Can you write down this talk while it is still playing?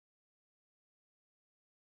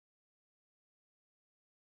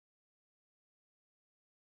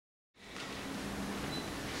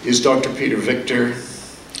is Dr. Peter Victor,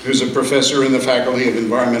 who's a professor in the Faculty of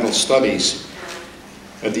Environmental Studies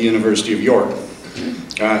at the University of York,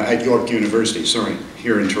 at York University, sorry,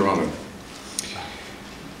 here in Toronto.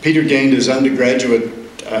 Peter gained his undergraduate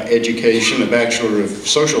education, a Bachelor of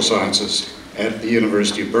Social Sciences, at the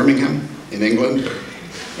University of Birmingham in England,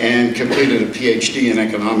 and completed a PhD in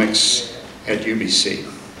economics at UBC.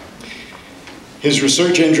 His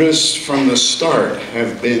research interests from the start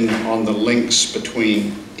have been on the links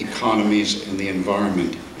between economies and the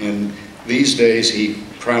environment. And these days he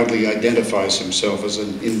proudly identifies himself as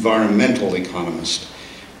an environmental economist,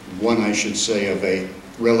 one, I should say, of a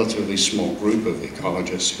relatively small group of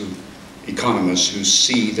economists who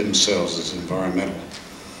see themselves as environmental.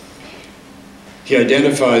 He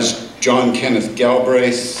identifies John Kenneth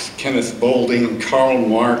Galbraith, Kenneth Boulding, Karl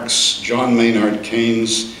Marx, John Maynard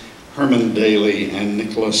Keynes, Herman Daly, and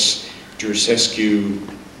Nicholas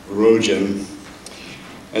Georgescu-Roegen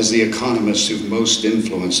as the economists who've most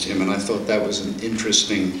influenced him, and I thought that was an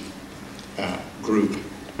interesting group.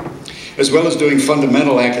 As well as doing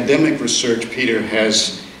fundamental academic research, Peter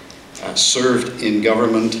has served in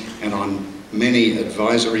government and on many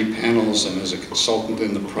advisory panels and as a consultant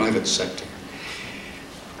in the private sector.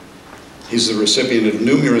 He's the recipient of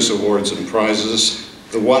numerous awards and prizes.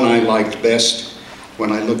 The one I liked best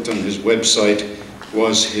when I looked on his website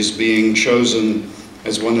was his being chosen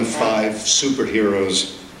as one of 5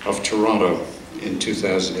 superheroes of Toronto in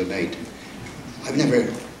 2008. I've never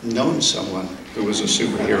known someone who was a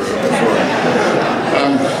superhero before.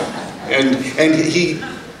 And he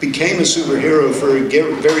became a superhero for a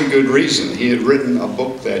very good reason. He had written a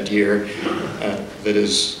book that year that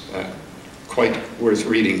is quite worth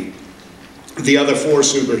reading. The other 4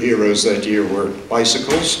 superheroes that year were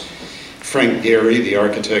bicycles, Frank Gehry, the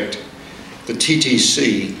architect, the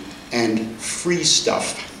TTC, and free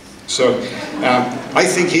stuff. So I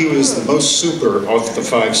think he was the most super of the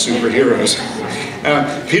 5 superheroes.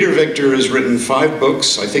 Peter Victor has written 5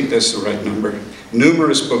 books, I think that's the right number,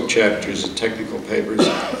 numerous book chapters and technical papers.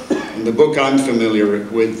 And the book I'm familiar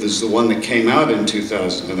with is the one that came out in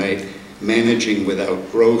 2008, Managing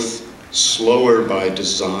Without Growth, Slower by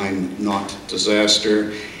Design, Not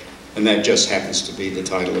Disaster. And that just happens to be the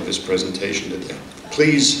title of his presentation today.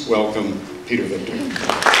 Please welcome Peter Victor.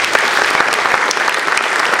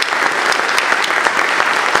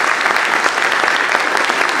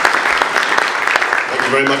 Thank you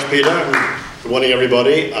very much, Peter. Good morning,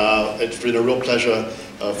 everybody. It's been a real pleasure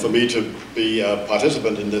for me to be a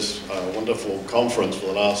participant in this wonderful conference for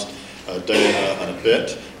the last day and a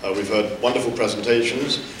bit. We've heard wonderful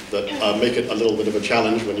presentations that make it a little bit of a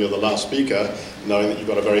challenge when you're the last speaker, knowing that you've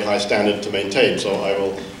got a very high standard to maintain, so I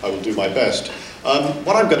will do my best.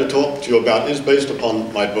 What I'm going to talk to you about is based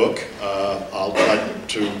upon my book. I'll try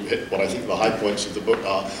to hit what I think the high points of the book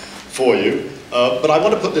are for you, but I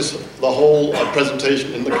want to put the whole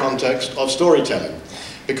presentation in the context of storytelling.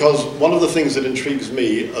 Because one of the things that intrigues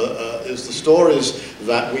me is the stories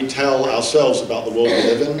that we tell ourselves about the world we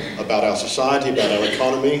live in, about our society, about our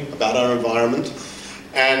economy, about our environment.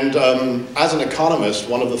 And as an economist,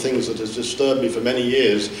 one of the things that has disturbed me for many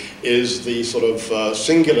years is the sort of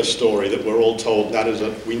singular story that we're all told, that is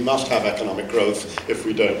that we must have economic growth. If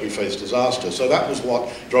we don't, we face disaster. So that was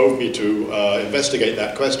what drove me to investigate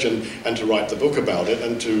that question and to write the book about it,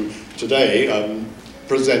 and to today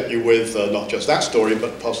present you with not just that story,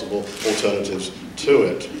 but possible alternatives to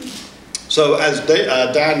it. So as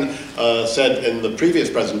Dan said in the previous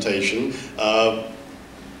presentation,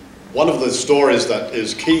 one of the stories that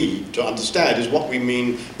is key to understand is what we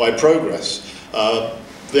mean by progress.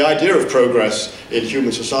 The idea of progress in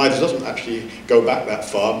human societies doesn't actually go back that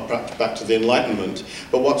far, perhaps back to the Enlightenment.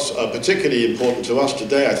 But what's particularly important to us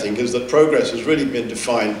today, I think, is that progress has really been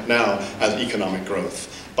defined now as economic growth.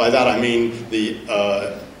 By that I mean the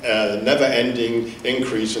never-ending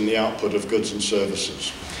increase in the output of goods and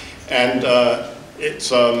services. And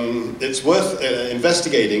it's worth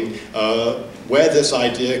investigating where this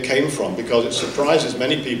idea came from, because it surprises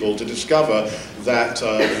many people to discover that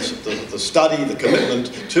the study, the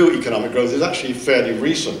commitment to economic growth is actually fairly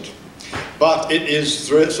recent. But it is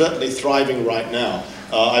certainly thriving right now.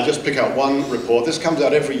 I just pick out one report. This comes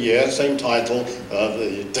out every year, same title,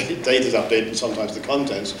 the date is updated and sometimes the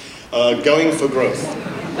contents, Going for Growth.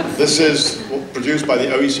 This is produced by the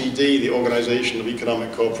OECD, the Organization of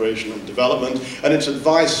Economic Cooperation and Development, and it's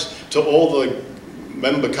advice to all the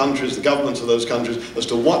member countries, the governments of those countries, as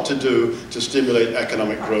to what to do to stimulate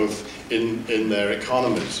economic growth in their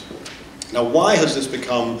economies. Now, why has this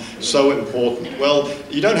become so important? Well,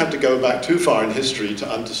 you don't have to go back too far in history to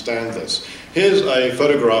understand this. Here's a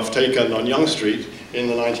photograph taken on Yonge Street in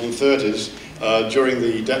the 1930s during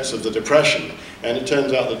the depths of the Depression. And it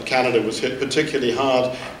turns out that Canada was hit particularly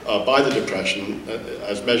hard by the Depression,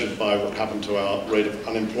 as measured by what happened to our rate of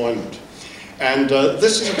unemployment. And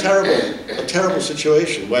this is a terrible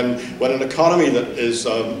situation when an economy that is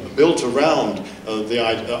built around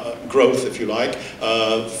the growth, if you like,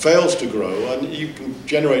 fails to grow, and you can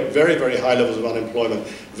generate very, very high levels of unemployment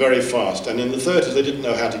very fast. And in the 30s, they didn't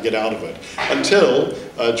know how to get out of it until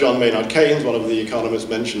John Maynard Keynes, one of the economists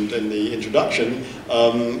mentioned in the introduction,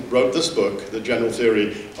 wrote this book, The General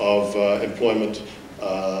Theory of Employment,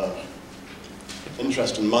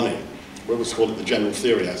 Interest and Money. We always call it the general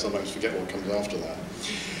theory. I sometimes forget what comes after that.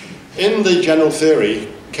 In the general theory,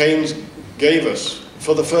 Keynes gave us,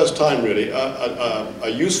 for the first time really, a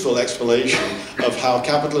useful explanation of how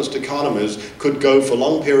capitalist economies could go for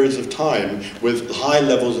long periods of time with high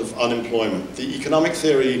levels of unemployment. The economic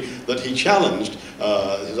theory that he challenged,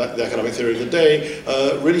 the economic theory of the day,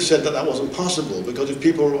 really said that that wasn't possible, because if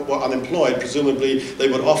people were unemployed, presumably they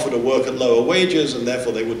would offer to work at lower wages and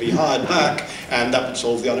therefore they would be hired back, and that would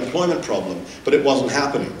solve the unemployment problem. But it wasn't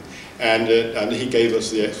happening, and he gave us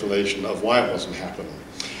the explanation of why it wasn't happening.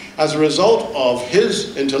 As a result of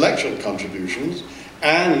his intellectual contributions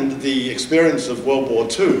and the experience of World War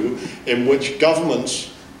II, in which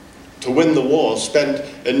governments, to win the war, spent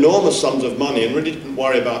enormous sums of money and really didn't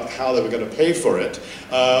worry about how they were going to pay for it,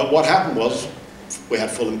 what happened was we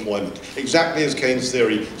had full employment. Exactly as Keynes'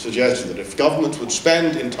 theory suggested, that if governments would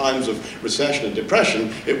spend in times of recession and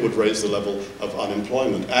depression, it would raise the level of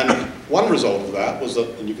unemployment. And one result of that was that,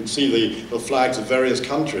 and you can see the flags of various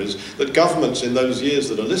countries, that governments in those years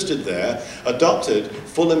that are listed there adopted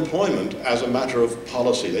full employment as a matter of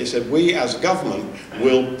policy. They said, we as a government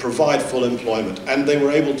will provide full employment. And they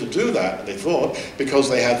were able to do that, they thought, because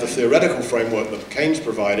they had the theoretical framework that Keynes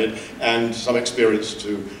provided and some experience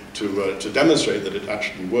to demonstrate that it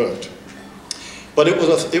actually worked. But it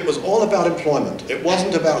was all about employment. It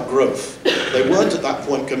wasn't about growth. They weren't at that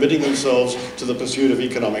point committing themselves to the pursuit of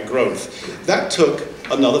economic growth. That took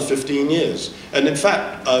another 15 years. And in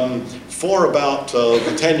fact, for about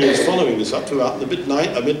the 10 years following this, up to about the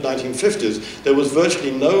mid-1950s, there was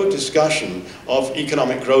virtually no discussion of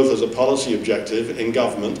economic growth as a policy objective in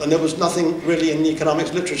government, and there was nothing really in the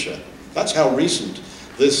economics literature. That's how recent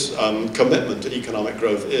this commitment to economic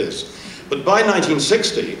growth is. But by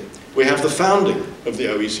 1960, we have the founding of the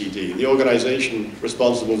OECD, the organization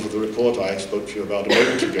responsible for the report I spoke to you about a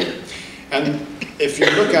moment ago. And if you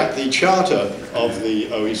look at the charter of the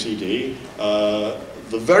OECD,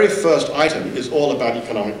 the very first item is all about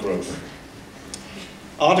economic growth.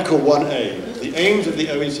 Article 1A, the aims of the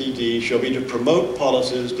OECD shall be to promote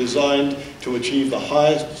policies designed to achieve the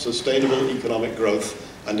highest sustainable economic growth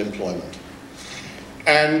and employment.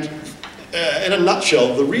 And in a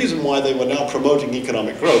nutshell, the reason why they were now promoting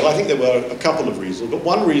economic growth, I think there were a couple of reasons, but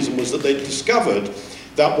one reason was that they discovered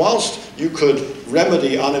that whilst you could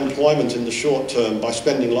remedy unemployment in the short term by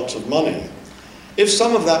spending lots of money, if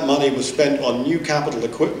some of that money was spent on new capital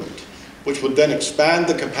equipment, which would then expand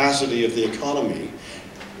the capacity of the economy,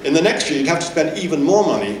 in the next year you'd have to spend even more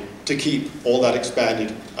money to keep all that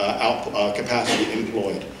expanded capacity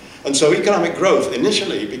employed. And so economic growth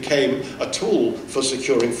initially became a tool for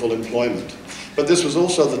securing full employment. But this was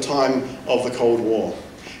also the time of the Cold War.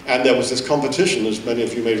 And there was this competition, as many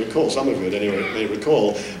of you may recall, some of you at any rate may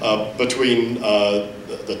recall, between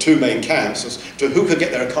the two main camps as to who could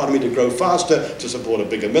get their economy to grow faster to support a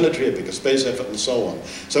bigger military, a bigger space effort, and so on.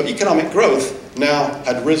 So economic growth now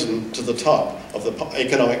had risen to the top of the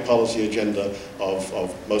economic policy agenda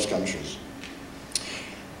of most countries.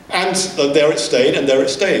 And there it stayed, and there it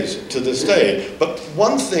stays to this day. But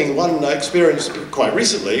one experience quite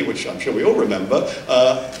recently, which I'm sure we all remember,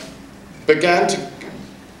 began to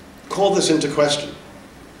call this into question.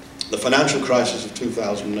 The financial crisis of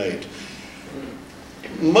 2008.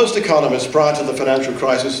 Most economists prior to the financial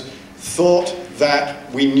crisis thought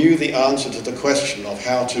that we knew the answer to the question of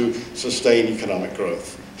how to sustain economic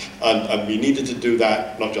growth. And we needed to do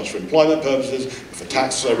that not just for employment purposes, but for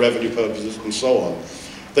tax revenue purposes, and so on.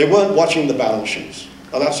 They weren't watching the balance sheets.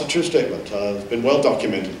 And that's a true statement. It's been well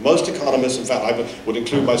documented. Most economists, in fact, I would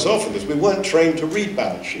include myself in this, we weren't trained to read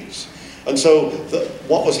balance sheets. And so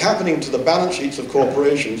what was happening to the balance sheets of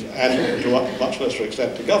corporations, and to a much lesser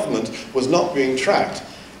extent to government, was not being tracked.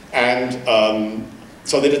 And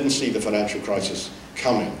so they didn't see the financial crisis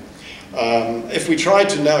coming. If we tried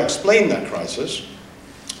to now explain that crisis,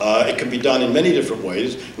 it can be done in many different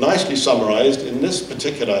ways, nicely summarized in this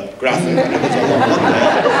particular graphic.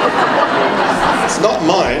 It's not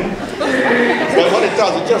mine, But what it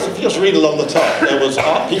does, if you just read along the top, there was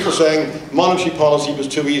people saying monetary policy was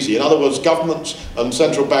too easy. In other words, governments and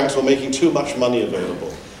central banks were making too much money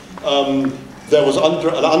available. There was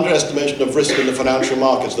an underestimation of risk in the financial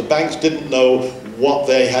markets. The banks didn't know what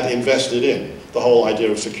they had invested in, the whole idea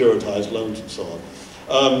of securitized loans and so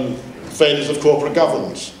on. Failures of corporate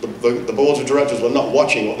governance. The boards of directors were not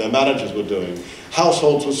watching what their managers were doing.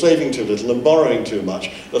 Households were saving too little and borrowing too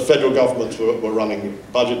much. The federal governments were running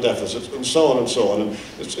budget deficits, and so on and so on. And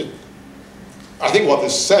I think what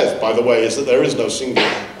this says, by the way, is that there is no single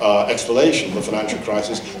explanation of the financial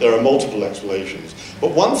crisis. There are multiple explanations.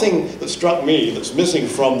 But one thing that struck me that's missing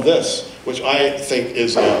from this, which I think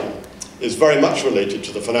is very much related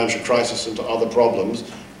to the financial crisis and to other problems,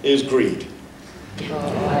 is greed.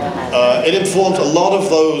 It informs a lot of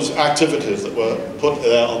those activities that were put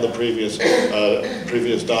there on the previous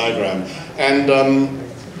diagram. And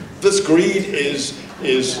this greed is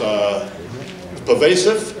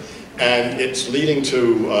pervasive, and it's leading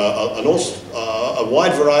to a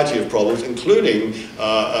wide variety of problems, including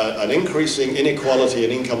an increasing inequality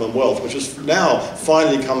in income and wealth, which is now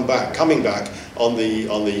finally coming back on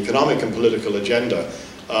the economic and political agenda.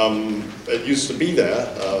 It used to be there.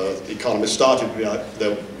 The economists started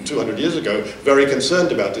there 200 years ago, very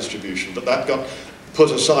concerned about distribution, but that got put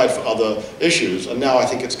aside for other issues, and now I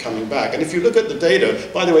think it's coming back. And if you look at the data,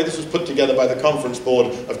 by the way, this was put together by the Conference Board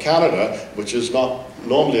of Canada, which is not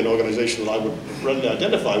normally an organization that I would readily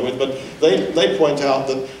identify with, but they point out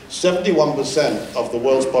that 71% of the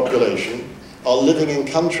world's population are living in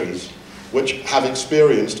countries which have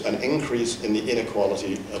experienced an increase in the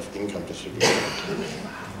inequality of income distribution.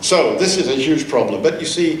 So this is a huge problem, but you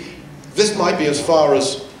see, this might be as far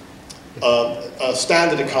as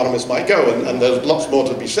standard economists might go, and there's lots more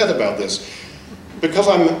to be said about this. Because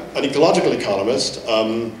I'm an ecological economist,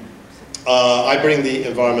 I bring the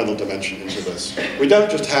environmental dimension into this. We don't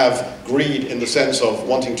just have greed in the sense of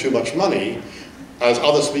wanting too much money. As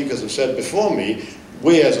other speakers have said before me,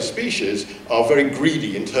 we as a species are very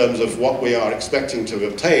greedy in terms of what we are expecting to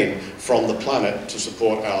obtain from the planet to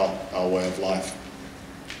support our way of life.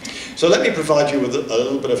 So let me provide you with a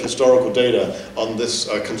little bit of historical data on this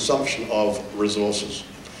consumption of resources.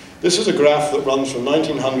 This is a graph that runs from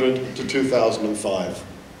 1900 to 2005.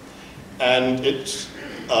 And it's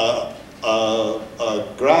a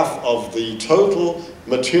graph of the total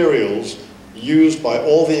materials used by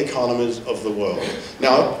all the economies of the world.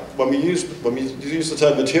 Now, when we use the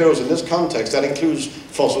term materials in this context, that includes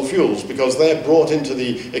fossil fuels, because they're brought into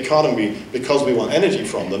the economy because we want energy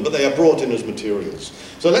from them, but they are brought in as materials.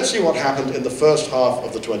 So let's see what happened in the first half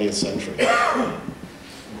of the 20th century.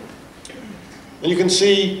 And you can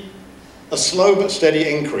see a slow but steady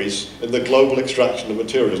increase in the global extraction of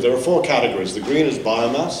materials. There are four categories. The green is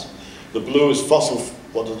biomass, the blue is fossil,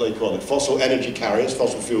 what do they call it? Fossil energy carriers,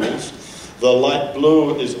 fossil fuels. The light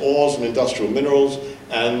blue is ores and industrial minerals,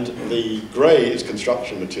 and the grey is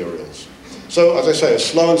construction materials. So, as I say, a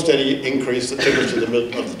slow and steady increase that took us to the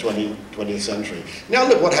mid of the 20th century. Now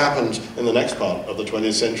look what happened in the next part of the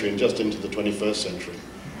 20th century and just into the 21st century.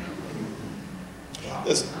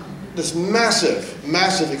 This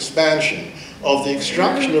massive expansion of the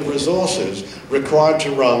extraction of resources required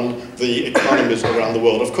to run the economies around the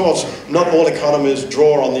world. Of course, not all economies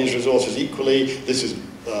draw on these resources equally. This is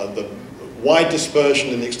the wide dispersion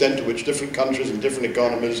in the extent to which different countries and different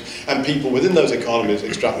economies and people within those economies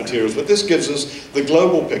extract materials. But this gives us the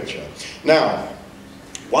global picture. Now,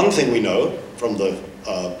 one thing we know from the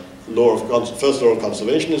first law of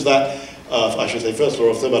conservation is that, I should say first law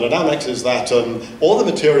of thermodynamics, is that all the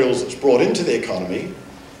materials that's brought into the economy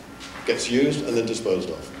gets used and then disposed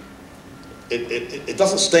of. It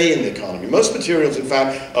doesn't stay in the economy. Most materials, in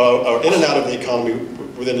fact, are in and out of the economy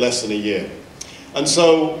within less than a year. And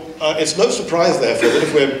so it's no surprise, therefore, that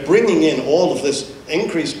if we're bringing in all of this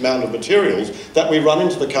increased amount of materials, that we run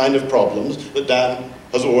into the kind of problems that Dan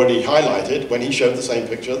has already highlighted when he showed the same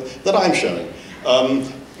picture that I'm showing.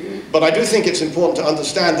 But I do think it's important to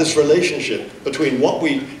understand this relationship between what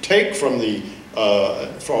we take from the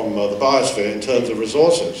biosphere in terms of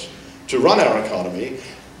resources to run our economy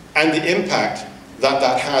and the impact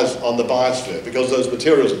that has on the biosphere, because those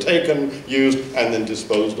materials are taken, used, and then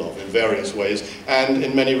disposed of in various ways. And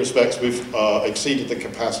in many respects, we've exceeded the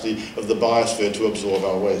capacity of the biosphere to absorb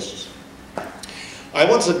our wastes. I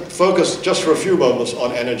want to focus just for a few moments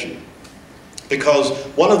on energy, because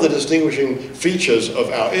one of the distinguishing features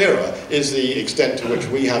of our era is the extent to which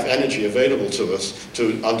we have energy available to us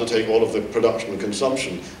to undertake all of the production and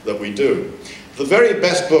consumption that we do. The very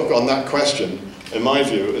best book on that question, in my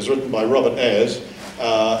view, is written by Robert Ayres,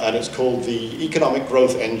 and it's called the economic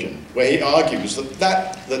growth engine, where he argues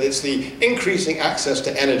that it's the increasing access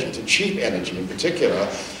to energy, to cheap energy in particular,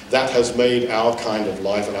 that has made our kind of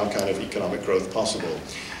life and our kind of economic growth possible.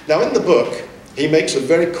 Now in the book, he makes a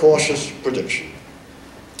very cautious prediction.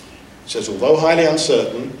 He says, although highly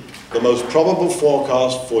uncertain, the most probable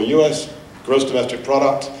forecast for US gross domestic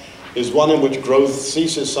product is one in which growth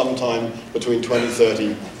ceases sometime between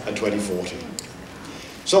 2030 and 2040.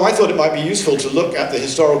 So I thought it might be useful to look at the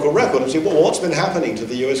historical record and see, well, what's been happening to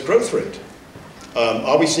the US growth rate?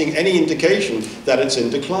 Are we seeing any indication that it's in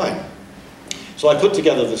decline? So I put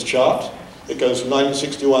together this chart. It goes from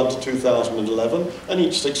 1961 to 2011, and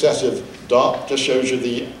each successive dot just shows you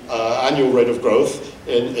the annual rate of growth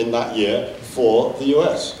in that year for the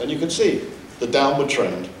US. And you can see the downward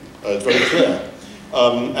trend. It's very clear.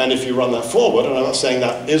 And if you run that forward, and I'm not saying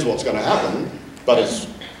that is what's going to happen, but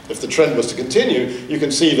if the trend was to continue, you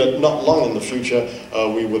can see that not long in the future,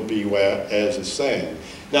 we would be where Ayres is saying.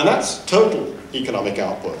 Now that's total economic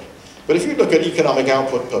output. But if you look at economic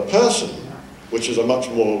output per person, which is a much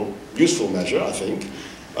more useful measure, I think,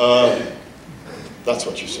 that's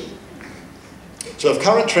what you see. So if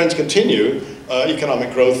current trends continue,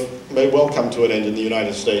 economic growth may well come to an end in the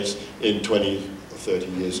United States in 20 or 30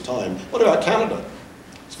 years' time. What about Canada?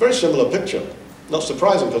 It's a very similar picture. Not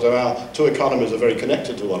surprising, because our two economies are very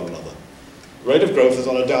connected to one another. Rate of growth is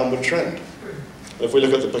on a downward trend. If we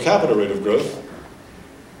look at the per capita rate of growth,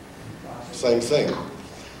 same thing.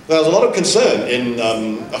 There's a lot of concern in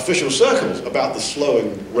official circles about the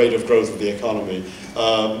slowing rate of growth of the economy.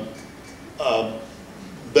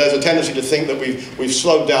 There's a tendency to think that we've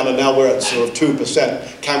slowed down and now we're at sort of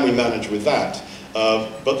 2%. Can we manage with that?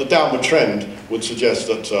 But the downward trend would suggest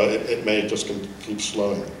that it may just keep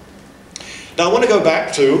slowing. Now I want to go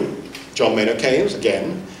back to John Maynard Keynes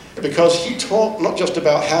again, because he talked not just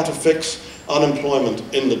about how to fix unemployment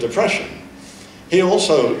in the Depression. He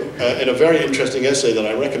also, in a very interesting essay that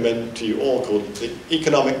I recommend to you all called The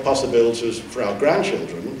Economic Possibilities for Our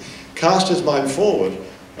Grandchildren, cast his mind forward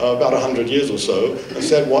about 100 years or so and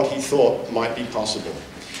said what he thought might be possible.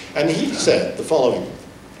 And he said the following,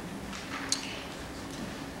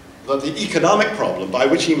 that the economic problem, by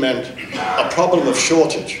which he meant a problem of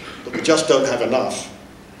shortage, that we just don't have enough,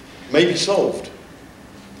 may be solved,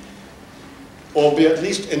 or be at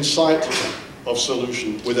least in sight of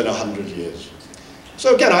solution within 100 years.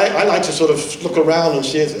 So again, I like to sort of look around and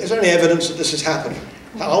see, is there any evidence that this is happening?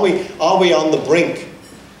 Are we on the brink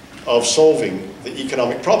of solving the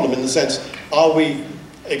economic problem, in the sense, are we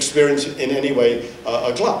experiencing in any way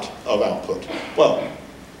a glut of output? Well,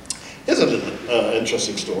 here's a little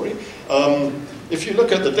interesting story. If you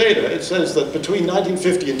look at the data, it says that between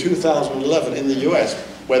 1950 and 2011 in the US,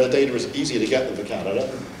 where the data is easier to get than for Canada,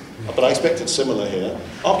 but I expect it's similar here,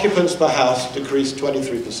 occupants per house decreased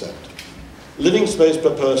 23%. Living space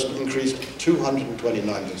per person increased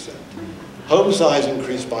 229%. Home size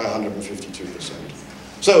increased by 152%.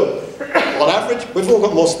 So, on average, we've all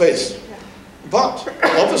got more space. But,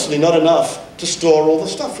 obviously not enough to store all the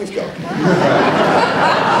stuff we've got.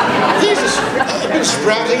 These have been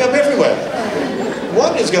sprouting up everywhere.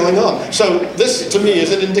 What is going on? So, this, to me,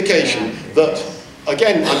 is an indication that,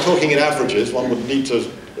 again, I'm talking in averages, one would need to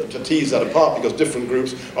tease that apart because different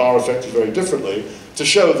groups are affected very differently, to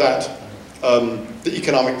show that the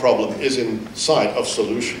economic problem is in sight of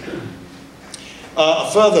solution. A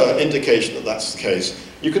further indication that that's the case,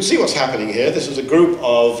 you can see what's happening here. This is a group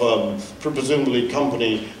of presumably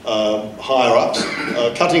company higher-ups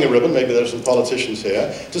cutting a ribbon, maybe there's some politicians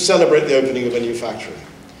here, to celebrate the opening of a new factory.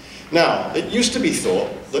 Now, it used to be thought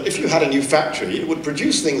that if you had a new factory, it would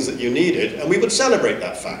produce things that you needed, and we would celebrate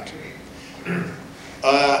that factory.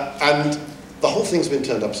 And the whole thing's been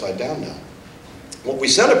turned upside down now. What we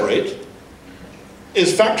celebrate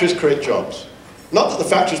is factories create jobs. Not that the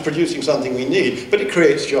factory's producing something we need, but it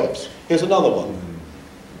creates jobs. Here's another one.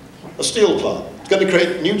 A steel plant. It's going to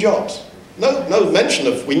create new jobs. No mention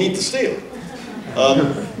of we need the steel.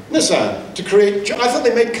 Nissan, to create I thought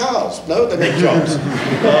they made cars. No, they make jobs.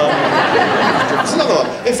 It's another one.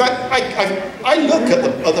 In fact, I look at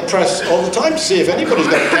the press all the time to see if anybody's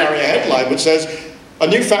going to carry a headline which says, a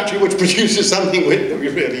new factory which produces something we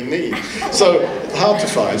really need. So, hard to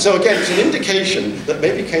find. So again, it's an indication that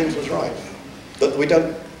maybe Keynes was right. That we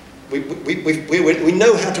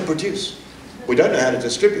know how to produce. We don't know how to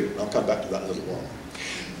distribute. I'll come back to that in a little while.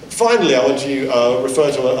 Finally, I want to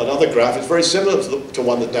refer to another graph. It's very similar to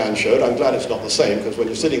one that Dan showed. I'm glad it's not the same, because when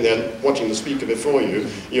you're sitting there watching the speaker before you,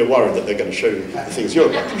 you're worried that they're going to show you the things you're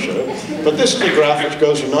about to show. But this is a graph which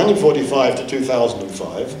goes from 1945 to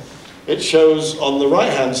 2005. It shows on the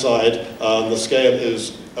right-hand side, the scale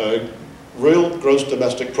is real gross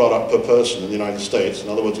domestic product per person in the United States, in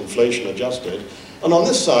other words, inflation adjusted. And on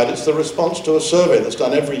this side, it's the response to a survey that's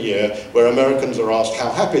done every year where Americans are asked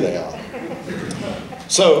how happy they are.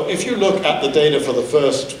 So if you look at the data for the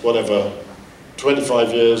first,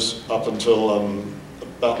 25 years up until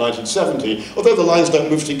about 1970, although the lines don't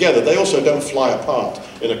move together, they also don't fly apart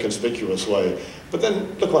in a conspicuous way. But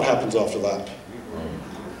then look what happens after that.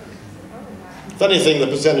 If anything, the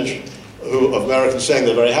percentage of Americans saying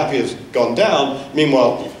they're very happy has gone down.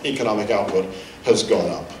 Meanwhile, economic output has gone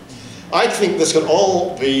up. I think this can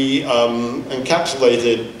all be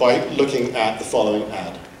encapsulated by looking at the following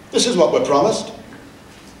ad. This is what we're promised.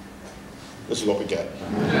 This is what we get.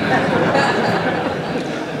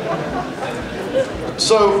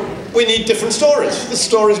 So we need different stories. This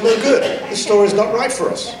story is no good. This story is not right for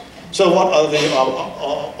us. So what are the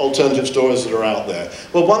alternative stories that are out there?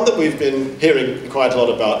 Well, one that we've been hearing quite a lot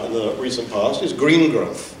about in the recent past is green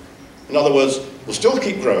growth. In other words, we'll still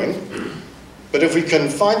keep growing, but if we can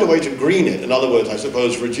find a way to green it, in other words, I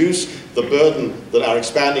suppose, reduce the burden that our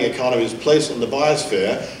expanding economies place on the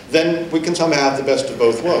biosphere, then we can somehow have the best of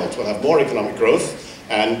both worlds. We'll have more economic growth,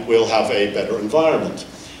 and we'll have a better environment.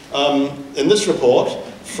 In this report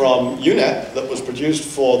from UNEP that was produced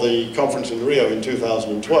for the conference in Rio in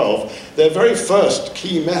 2012, their very first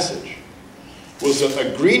key message was that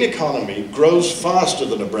a green economy grows faster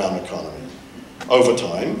than a brown economy over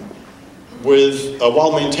time,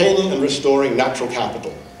 while maintaining and restoring natural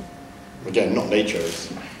capital. Again, not nature,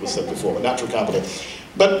 as was said before, but natural capital.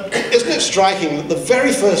 But isn't it striking that the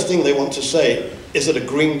very first thing they want to say is that a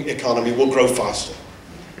green economy will grow faster?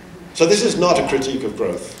 So this is not a critique of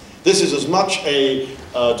growth. This is as much a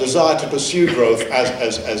desire to pursue growth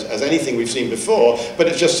as anything we've seen before, but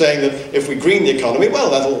it's just saying that if we green the economy, well,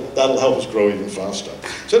 that'll help us grow even faster.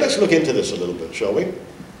 So let's look into this a little bit, shall we?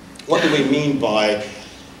 What do we mean by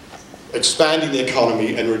expanding the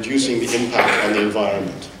economy and reducing the impact on the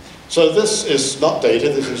environment? So this is not data,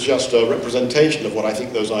 this is just a representation of what I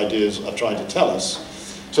think those ideas are trying to tell us.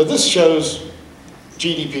 So this shows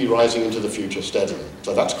GDP rising into the future steadily.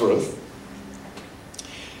 So that's growth.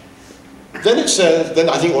 Then it says, then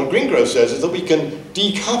I think what green growth says is that we can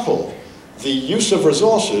decouple the use of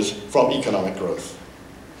resources from economic growth.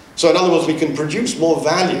 So in other words, we can produce more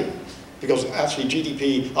value, because actually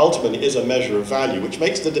GDP ultimately is a measure of value, which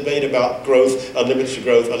makes the debate about growth and limits to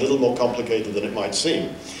growth a little more complicated than it might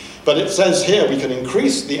seem. But it says here we can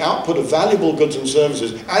increase the output of valuable goods and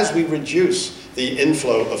services as we reduce the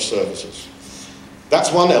inflow of services.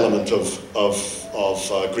 That's one element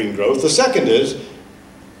of green growth. The second is,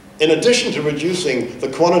 in addition to reducing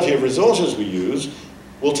the quantity of resources we use,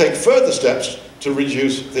 we'll take further steps to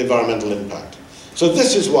reduce the environmental impact. So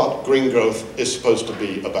this is what green growth is supposed to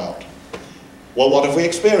be about. Well, what have we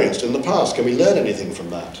experienced in the past? Can we learn anything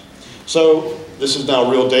from that? So this is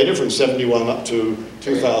now real data from 71 up to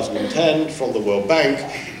 2010 from the World Bank.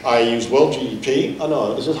 I used world GDP. Oh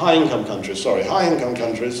no, this is high-income countries, sorry. High-income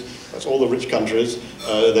countries, that's all the rich countries.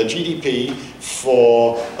 Their GDP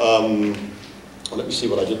for, let me see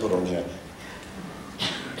what I did put on here.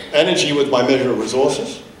 Energy was my measure of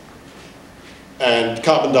resources, and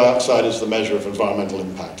carbon dioxide is the measure of environmental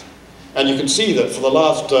impact. And you can see that for the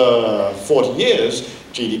last 40 years,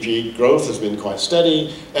 GDP growth has been quite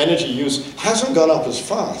steady. Energy use hasn't gone up as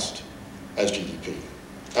fast as GDP.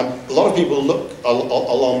 And a lot of people look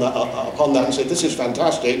upon that and say, this is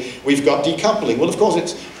fantastic, we've got decoupling. Well, of course,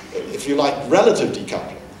 it's, if you like, relative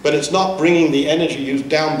decoupling, but it's not bringing the energy use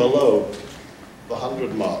down below the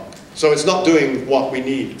 100 mark. So it's not doing what we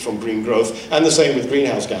need from green growth, and the same with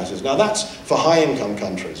greenhouse gases. Now that's for high-income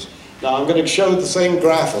countries. Now I'm going to show the same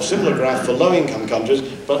graph, or similar graph, for low-income countries,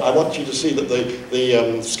 but I want you to see that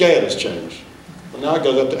the scale has changed. And now it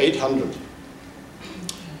goes up to 800.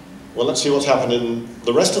 Well, let's see what's happened in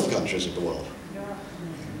the rest of the countries of the world.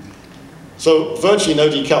 So virtually no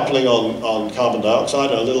decoupling on carbon dioxide,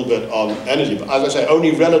 and a little bit on energy, but as I say,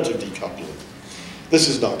 only relative decoupling. This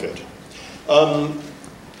is not good.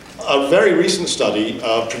 A very recent study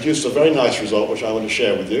produced a very nice result, which I want to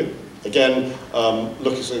share with you. Again,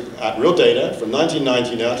 looking at real data from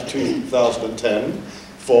 1990 now to 2010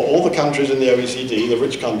 for all the countries in the OECD, the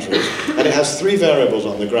rich countries, and it has three variables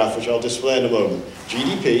on the graph, which I'll display in a moment.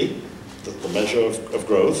 GDP, the measure of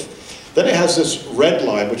growth. Then it has this red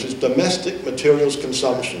line, which is domestic materials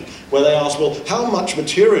consumption, where they ask, well, how much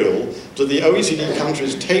material do the OECD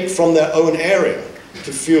countries take from their own area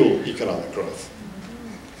to fuel economic growth?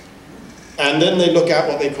 And then they look at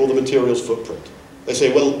what they call the materials footprint. They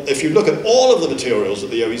say, well, if you look at all of the materials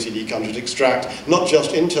that the OECD countries extract, not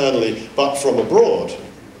just internally, but from abroad,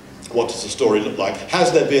 what does the story look like?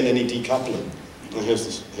 Has there been any decoupling? And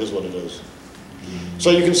here's what it is. So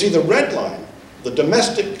you can see the red line, the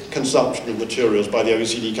domestic consumption of materials by the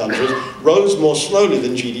OECD countries rose more slowly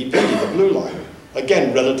than GDP, the blue line.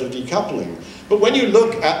 Again, relative decoupling. But when you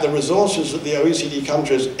look at the resources that the OECD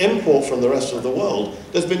countries import from the rest of the world,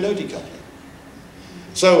 there's been no decoupling.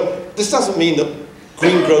 So this doesn't mean that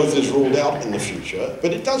green growth is ruled out in the future,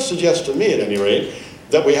 but it does suggest to me, at any rate,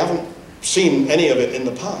 that we haven't seen any of it in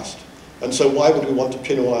the past. And so why would we want to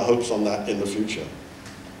pin all our hopes on that in the future?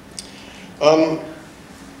 What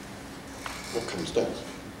comes next?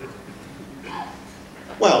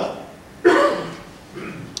 Well,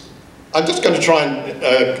 I'm just going to try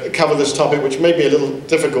and cover this topic, which may be a little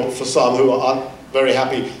difficult for some who aren't very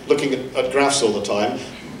happy looking at graphs all the time.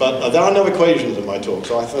 But there are no equations in my talk,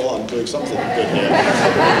 so I feel I'm doing something good here.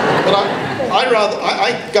 But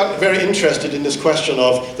I got very interested in this question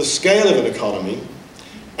of the scale of an economy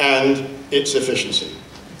and its efficiency,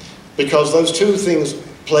 because those two things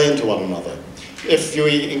play into one another. If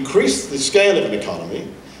we increase the scale of an economy,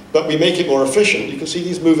 but we make it more efficient, you can see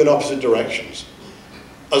these move in opposite directions.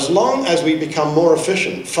 As long as we become more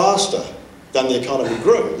efficient faster than the economy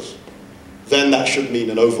grows, then that should mean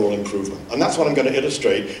an overall improvement. And that's what I'm going to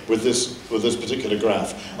illustrate with this particular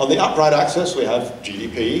graph. On the upright axis, we have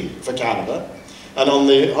GDP for Canada. And on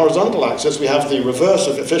the horizontal axis, we have the reverse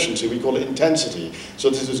of efficiency. We call it intensity. So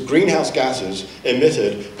this is greenhouse gases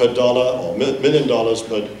emitted per dollar or $1 million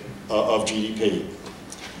of GDP.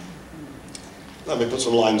 Let me put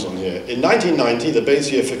some lines on here. In 1990, the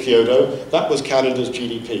base year for Kyoto, that was Canada's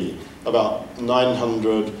GDP, about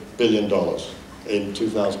 $900 billion in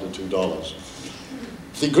 2002 dollars.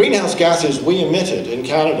 The greenhouse gases we emitted in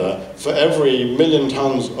Canada for every 1 million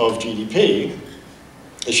tons of GDP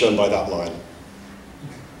is shown by that line.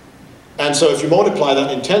 And so if you multiply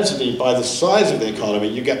that intensity by the size of the economy,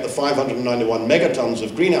 you get the 591 megatons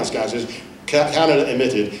of greenhouse gases Canada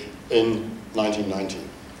emitted in 1990.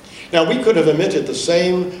 Now, we could have emitted the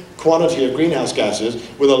same quantity of greenhouse gases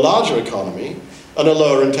with a larger economy and a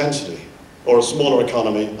lower intensity, or a smaller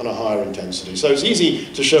economy and a higher intensity. So it's easy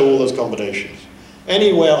to show all those combinations.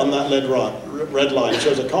 Anywhere on that red line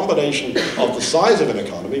shows a combination of the size of an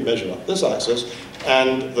economy, measured up this axis,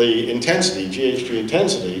 and the intensity, GHG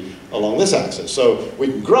intensity, along this axis. So we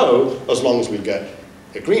can grow as long as we get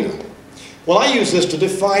it greener. Well, I use this to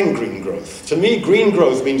define green growth. To me, green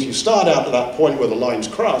growth means you start out at that point where the lines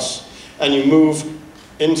cross, and you move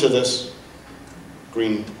into this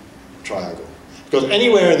green triangle. Because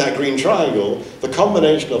anywhere in that green triangle, the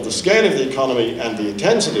combination of the scale of the economy and the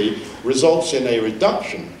intensity results in a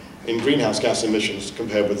reduction in greenhouse gas emissions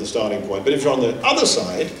compared with the starting point. But if you're on the other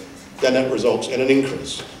side, then it results in an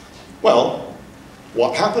increase. Well,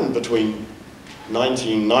 what happened between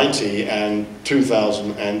 1990 and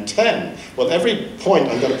 2010? Well, every point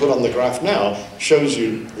I'm going to put on the graph now shows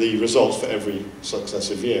you the results for every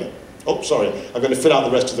successive year. Oh, sorry, I'm going to fill out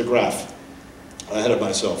the rest of the graph ahead of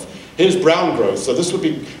myself. Here's brown growth. So this would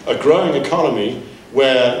be a growing economy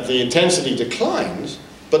where the intensity declines,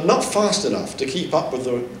 but not fast enough to keep up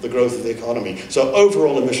with the growth of the economy. So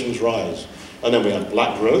overall emissions rise. And then we have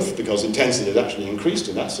black growth, because intensity has actually increased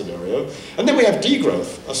in that scenario. And then we have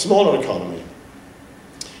degrowth, a smaller economy,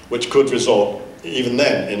 which could result, even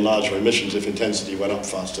then, in larger emissions if intensity went up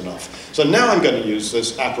fast enough. So now I'm going to use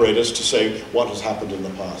this apparatus to say what has happened in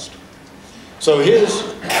the past. So here's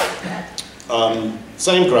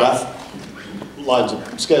same graph.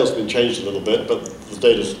 Scale's been changed a little bit, but the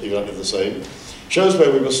data's exactly the same. Shows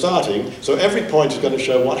where we were starting. So every point is going to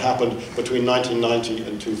show what happened between 1990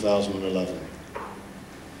 and 2011.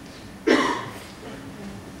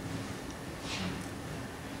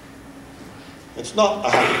 It's not a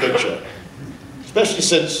happy picture, especially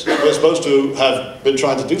since we're supposed to have been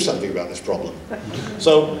trying to do something about this problem.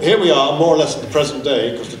 So here we are, more or less at the present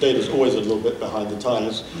day, because the data's always a little bit behind the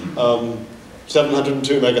times.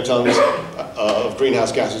 702 megatons of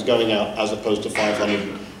greenhouse gases going out, as opposed to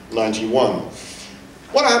 591.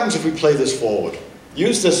 What happens if we play this forward?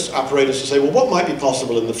 Use this apparatus to say, well, what might be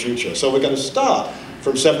possible in the future? So we're going to start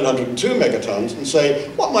from 702 megatons and say,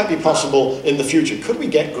 what might be possible in the future? Could we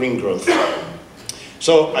get green growth?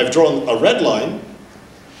 So I've drawn a red line,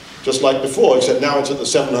 just like before, except now it's at the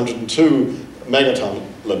 702 megaton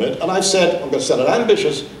limit. And I've said, I'm going to set an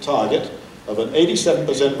ambitious target of an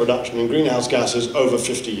 87% reduction in greenhouse gases over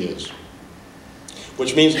 50 years.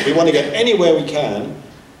 Which means we want to get anywhere we can,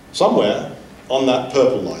 somewhere, on that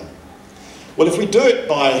purple line. Well, if we do it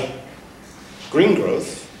by green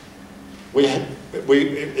growth,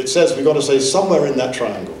 it says we've got to say somewhere in that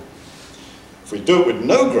triangle. If we do it with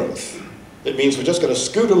no growth, it means we're just going to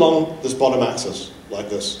scoot along this bottom axis, like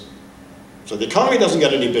this. So the economy doesn't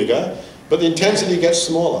get any bigger, but the intensity gets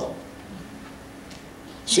smaller.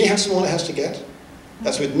 See how small it has to get?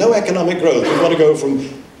 That's with no economic growth. We want to go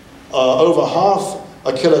from over half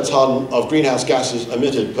a kiloton of greenhouse gases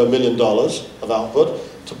emitted per $1 million of output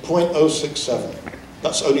to 0.067.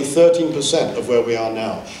 That's only 13% of where we are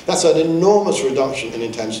now. That's an enormous reduction in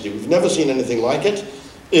intensity. We've never seen anything like it.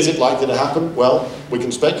 Is it likely to happen? Well, we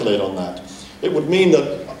can speculate on that. It would mean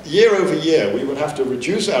that year over year, we would have to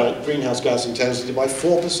reduce our greenhouse gas intensity by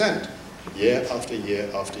 4%, year after year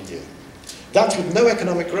after year. That's with no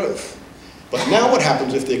economic growth. But now what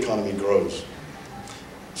happens if the economy grows?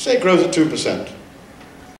 Say it grows at 2%.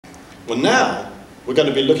 Well, now we're going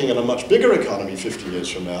to be looking at a much bigger economy 50 years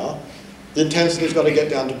from now. The intensity's got to get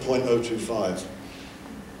down to 0.025,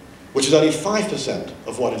 which is only 5%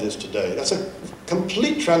 of what it is today. That's a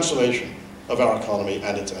complete transformation of our economy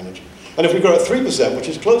and its energy. And if we grow at 3%, which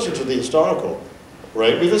is closer to the historical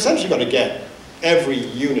rate, we've essentially got to get every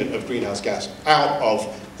unit of greenhouse gas out of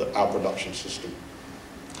our production system.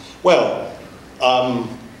 Well,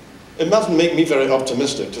 it doesn't make me very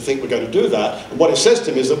optimistic to think we're going to do that. And what it says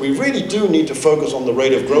to me is that we really do need to focus on the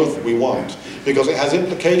rate of growth that we want, because it has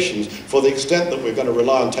implications for the extent that we're going to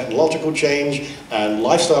rely on technological change and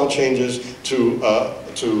lifestyle changes to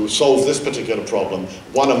solve this particular problem,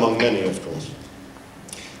 one among many, of course.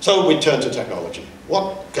 So we turn to technology.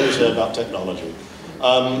 What can we say about technology?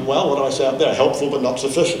 Well, what do I say up there? Helpful but not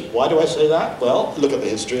sufficient. Why do I say that? Well, look at the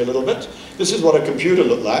history a little bit. This is what a computer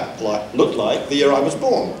looked like the year I was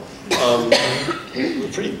born. It was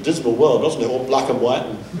a pretty dismal world, wasn't it? All black and white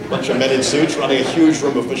and a bunch of men in suits running a huge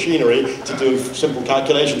room of machinery to do simple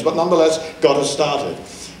calculations, but nonetheless got us started.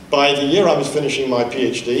 By the year I was finishing my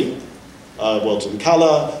PhD, world's in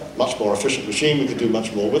color, much more efficient machine, we could do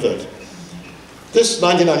much more with it. This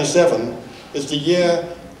 1997 is the year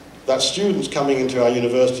that students coming into our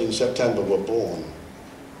university in September were born.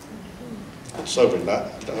 It's sobering,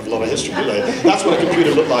 that. They don't have a lot of history, do they? That's what a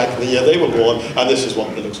computer looked like the year they were born, and this is what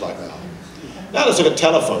it looks like now. Now let's look at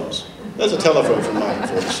telephones. There's a telephone from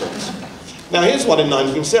 1946. Now here's one in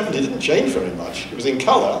 1970. It didn't change very much. It was in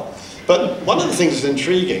color. But one of the things that's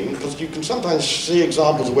intriguing, because you can sometimes see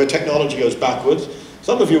examples of where technology goes backwards.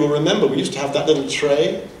 Some of you will remember we used to have that little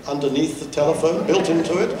tray underneath the telephone, built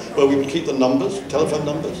into it, where we would keep the numbers, telephone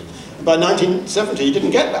numbers. And by 1970, you didn't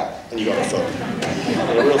get that, and you got a phone.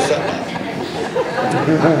 A real setback.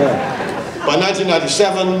 By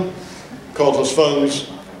 1997, cordless phones,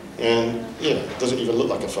 and it doesn't even look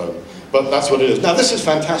like a phone. But that's what it is. Now, this is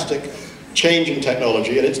fantastic change in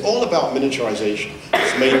technology, and it's all about miniaturization.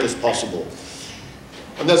 It's made this possible.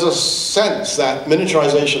 And there's a sense that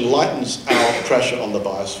miniaturization lightens our pressure on the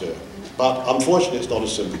biosphere. But unfortunately, it's not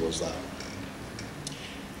as simple as that.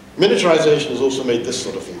 Miniaturization has also made this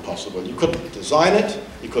sort of thing possible. You couldn't design it,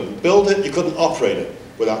 you couldn't build it, you couldn't operate it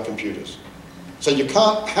without computers. So you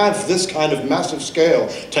can't have this kind of massive scale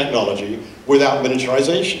technology without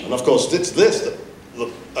miniaturization. And of course, it's this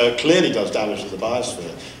that clearly does damage to the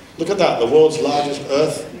biosphere. Look at that, the world's largest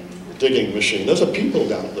earth digging machine. Those are people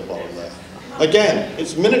down at the bottom there. Again,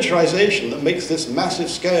 it's miniaturization that makes this massive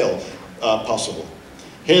scale possible.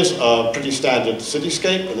 Here's a pretty standard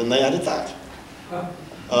cityscape, and then they added that.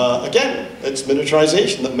 Again, it's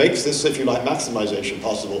miniaturization that makes this, if you like, maximization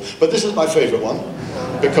possible. But this is my favorite one,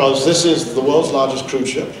 because this is the world's largest cruise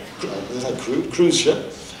ship. Cruise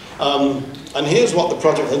ship. And here's what the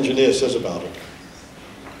project engineer says about it.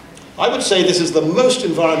 I would say this is the most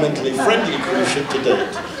environmentally friendly cruise ship to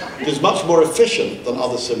date. It is much more efficient than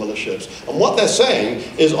other similar ships. And what they're saying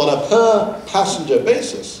is on a per passenger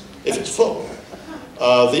basis, if it's full,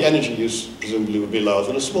 the energy use presumably would be lower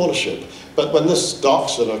than a smaller ship. But when this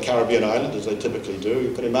docks at a Caribbean island, as they typically do,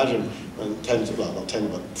 you can imagine when not 10,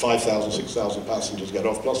 but 5,000, 6,000 passengers get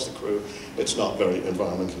off, plus the crew, it's not very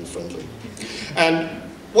environmentally friendly. And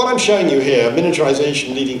what I'm showing you here,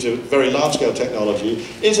 miniaturization leading to very large-scale technology,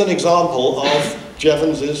 is an example of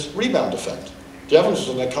Jevons's rebound effect. Jevons was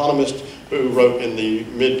an economist who wrote in the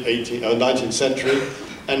mid-19th century,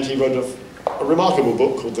 and he wrote a remarkable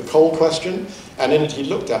book called The Coal Question, and in it he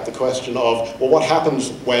looked at the question of, well, what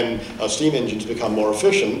happens when steam engines become more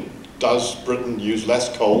efficient? Does Britain use less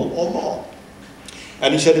coal or more?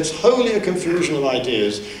 And he said it's wholly a confusion of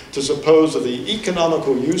ideas to suppose that the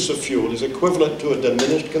economical use of fuel is equivalent to a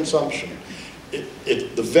diminished consumption.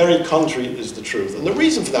 The very contrary is the truth. And the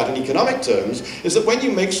reason for that in economic terms is that when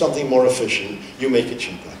you make something more efficient, you make it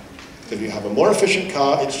cheaper. If you have a more efficient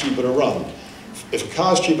car, it's cheaper to run. If a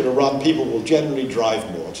car is cheaper to run, people will generally drive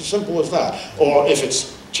more. It's as simple as that. Or if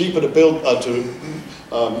it's cheaper to build,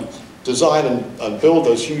 design and build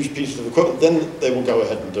those huge pieces of equipment, then they will go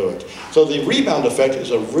ahead and do it. So the rebound effect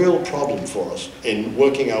is a real problem for us in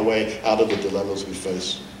working our way out of the dilemmas we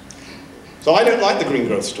face. So I don't like the green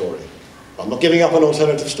growth story. I'm not giving up on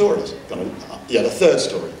alternative stories. Got yet a third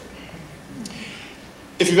story.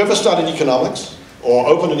 If you've ever studied economics or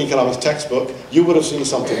opened an economics textbook, you would have seen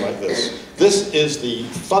something like this. This is the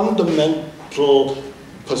fundamental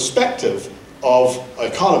perspective of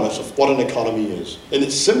economists of what an economy is, in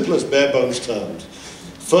its simplest bare bones terms.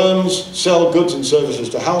 Firms sell goods and services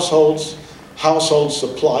to households. Households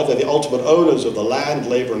supply, they're the ultimate owners of the land,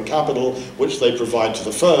 labor, and capital which they provide to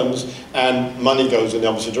the firms, and money goes in the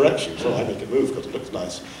opposite direction. So I make it move because it looks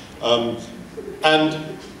nice.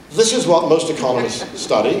 And this is what most economists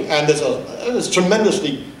study, and there's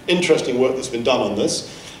tremendously interesting work that's been done on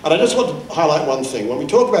this. And I just want to highlight one thing. When we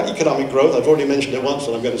talk about economic growth, I've already mentioned it once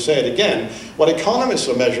and I'm going to say it again, what economists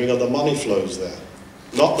are measuring are the money flows there,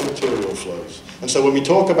 not the material flows. And so when we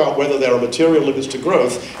talk about whether there are material limits to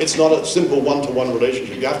growth, it's not a simple one-to-one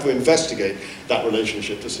relationship. You have to investigate that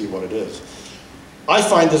relationship to see what it is. I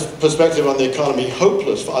find this perspective on the economy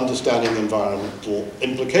hopeless for understanding the environmental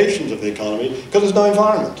implications of the economy because there's no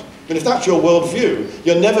environment. And if that's your worldview,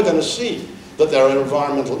 you're never going to see that there are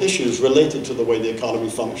environmental issues related to the way the economy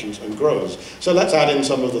functions and grows. So let's add in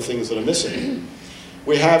some of the things that are missing.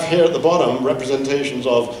 We have here at the bottom representations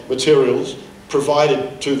of materials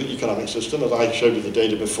provided to the economic system, as I showed you the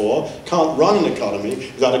data before. Can't run an economy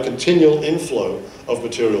without a continual inflow of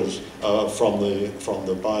materials from the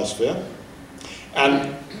biosphere.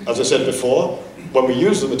 And as I said before, when we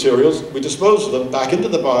use the materials, we dispose of them back into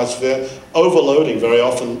the biosphere, overloading very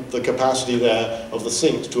often the capacity there of the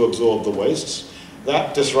sinks to absorb the wastes.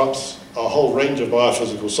 That disrupts a whole range of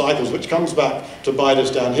biophysical cycles, which comes back to bite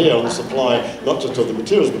us down here on the supply, not just of the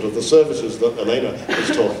materials, but of the services that Elena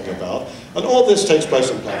is talking about. And all this takes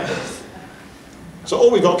place on planet Earth. So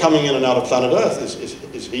all we've got coming in and out of planet Earth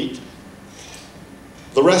is heat.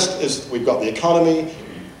 The rest is, we've got the economy,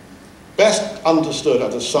 best understood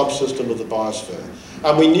as a subsystem of the biosphere.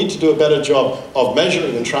 And we need to do a better job of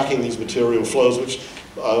measuring and tracking these material flows, which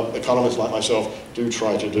economists like myself do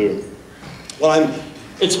try to do. Well,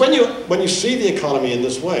 it's when you see the economy in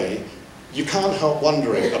this way, you can't help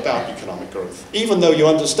wondering about economic growth. Even though you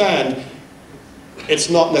understand it's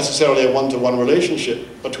not necessarily a one-to-one relationship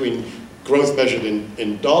between growth measured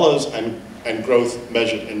in dollars and growth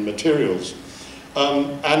measured in materials.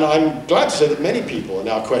 And I'm glad to say that many people are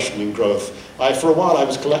now questioning growth. For a while I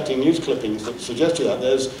was collecting news clippings that suggested that.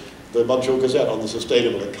 There's the Montreal Gazette on the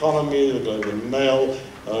sustainable economy, the Globe and Mail,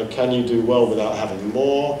 can you do well without having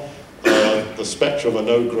more, the spectrum of a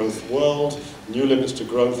no-growth world, new limits to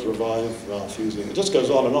growth, revive, fusing. It just goes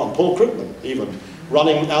on and on. Paul Krugman, even,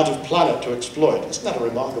 running out of planet to exploit. Isn't that a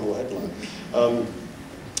remarkable headline?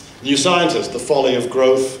 New Scientist, the folly of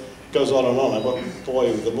growth, goes on and on. I won't bore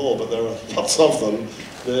you with them all, but there are lots of them.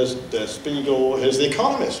 There's Der Spiegel, here's The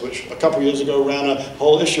Economist, which a couple of years ago ran a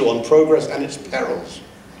whole issue on progress and its perils.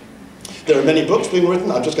 There are many books being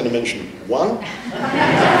written, I'm just going to mention one.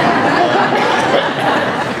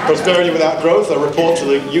 Prosperity Without Growth, a report to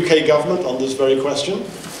the UK government on this very question.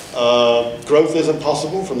 Growth is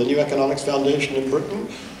Impossible from the New Economics Foundation in Britain.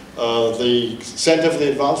 The Centre for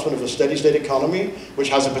the Advancement of a Steady State Economy, which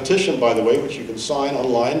has a petition, by the way, which you can sign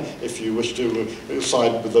online if you wish to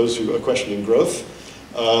side with those who are questioning growth.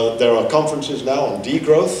 There are conferences now on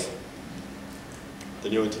degrowth. The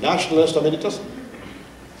New Internationalist, I mean, it doesn't.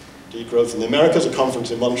 Degrowth in the Americas, a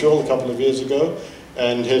conference in Montreal a couple of years ago,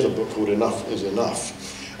 and here's a book called Enough is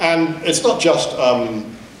Enough. And it's not just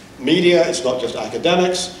media, it's not just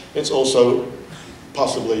academics, it's also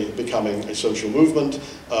possibly becoming a social movement.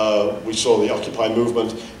 We saw the Occupy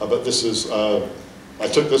movement, but this is, I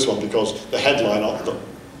took this one because the headline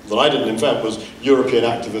that I didn't invent was European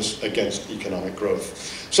Activists Against Economic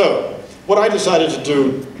Growth. So, what I decided to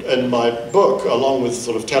do in my book, along with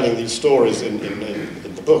sort of telling these stories in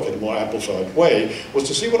the book in a more amplified way, was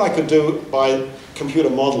to see what I could do by computer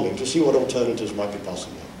modeling, to see what alternatives might be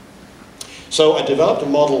possible. So I developed a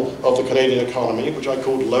model of the Canadian economy, which I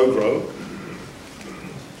called Low Grow,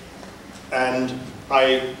 and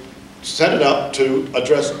I set it up to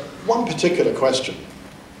address one particular question.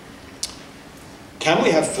 Can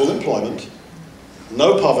we have full employment,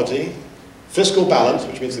 no poverty, fiscal balance,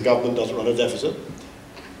 which means the government doesn't run a deficit,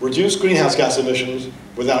 reduce greenhouse gas emissions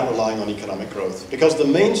without relying on economic growth? Because the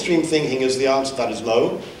mainstream thinking is the answer to that is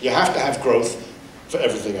no. You have to have growth for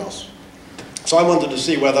everything else. So I wanted to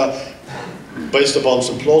see whether, based upon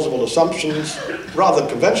some plausible assumptions, rather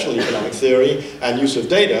conventional economic theory and use of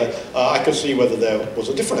data, I could see whether there was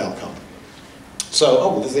a different outcome. So,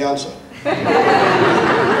 oh, there's the answer.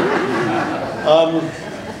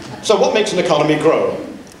 So what makes an economy grow?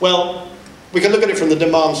 Well, we can look at it from the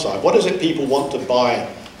demand side. What is it people want to buy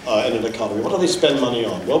in an economy? What do they spend money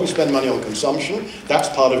on? Well, we spend money on consumption. That's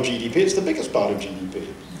part of GDP. It's the biggest part of GDP.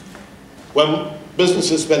 When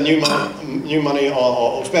businesses spend new money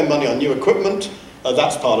or spend money on new equipment,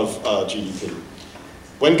 that's part of GDP.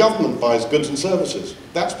 When government buys goods and services,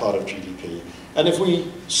 that's part of GDP. And if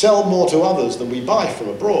we sell more to others than we buy from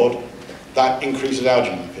abroad, that increases our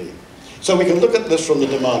GDP. So we can look at this from the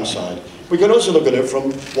demand side. We can also look at it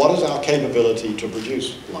from what is our capability to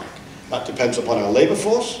produce like. That depends upon our labor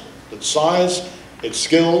force, its size, its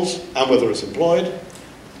skills, and whether it's employed,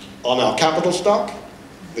 on our capital stock,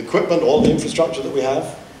 the equipment, all the infrastructure that we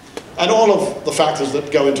have, and all of the factors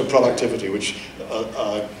that go into productivity, which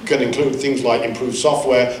can include things like improved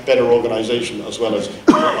software, better organization, as well as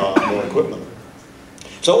more equipment.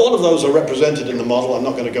 So all of those are represented in the model. I'm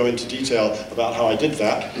not going to go into detail about how I did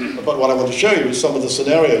that, but what I want to show you is some of the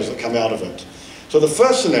scenarios that come out of it. So the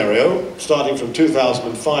first scenario, starting from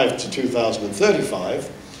 2005 to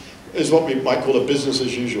 2035, is what we might call a business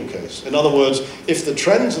as usual case. In other words, if the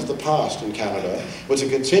trends of the past in Canada were to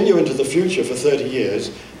continue into the future for 30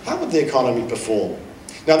 years, how would the economy perform?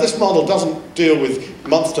 Now, this model doesn't deal with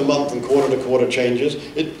month-to-month and quarter-to-quarter changes.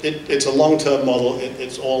 It's a long-term model.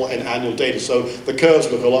 It's all in annual data, so the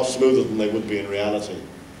curves look a lot smoother than they would be in reality.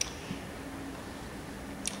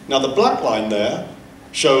 Now, the black line there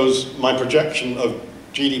shows my projection of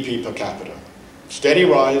GDP per capita. Steady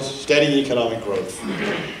rise, steady economic growth.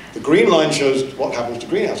 The green line shows what happens to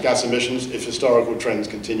greenhouse gas emissions if historical trends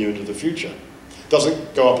continue into the future.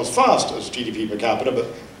 Doesn't go up as fast as GDP per capita, but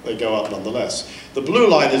they go up nonetheless. The blue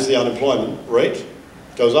line is the unemployment rate.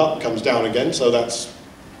 Goes up, comes down again, so that's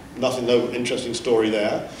nothing, no interesting story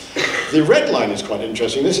there. The red line is quite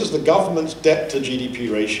interesting. This is the government's debt to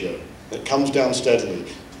GDP ratio. It comes down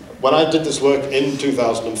steadily. When I did this work in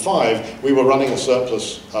 2005, we were running a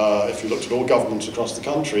surplus, if you looked at all governments across the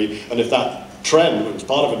country, and if that trend, which was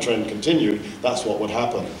part of a trend, continued, that's what would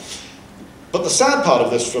happen. But the sad part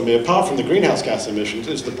of this for me, apart from the greenhouse gas emissions,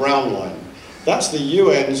 is the brown line. That's the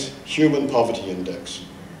UN's Human Poverty Index.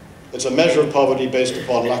 It's a measure of poverty based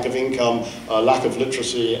upon lack of income, lack of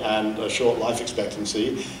literacy, and a short life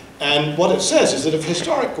expectancy. And what it says is that if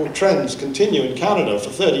historical trends continue in Canada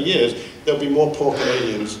for 30 years, there'll be more poor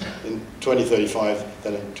Canadians in 2035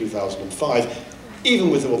 than in 2005,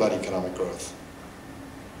 even with all that economic growth.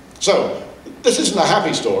 So, this isn't a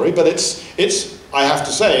happy story, but it's I have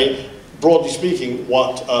to say, broadly speaking,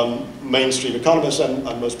 what mainstream economists and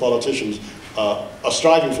most politicians are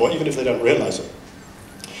striving for, even if they don't realize it.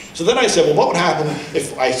 So then I said, well, what would happen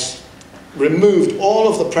if I removed all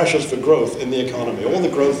of the pressures for growth in the economy, all the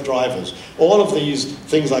growth drivers, all of these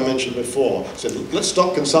things I mentioned before? I said, let's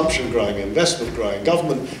stop consumption growing, investment growing,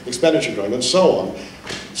 government expenditure growing, and so on,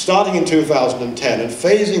 starting in 2010 and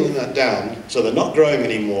phasing that down so they're not growing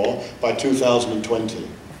anymore by 2020.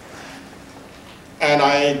 And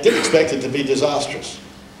I did expect it to be disastrous,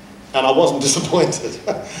 and I wasn't disappointed.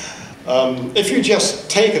 If you just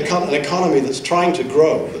take an economy that's trying to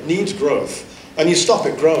grow, that needs growth, and you stop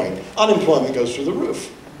it growing, unemployment goes through the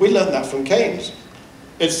roof. We learned that from Keynes.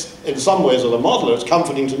 It's, in some ways, as a modeler, it's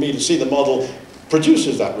comforting to me to see the model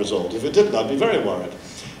produces that result. If it didn't, I'd be very worried.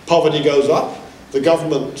 Poverty goes up, the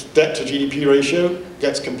government debt to GDP ratio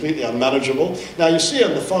gets completely unmanageable. Now you see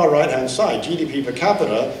on the far right-hand side, GDP per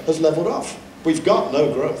capita has leveled off. We've got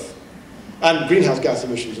no growth. And greenhouse gas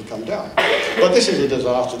emissions have come down. But this is a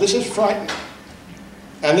disaster. This is frightening.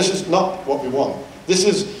 And this is not what we want. This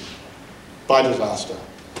is by disaster.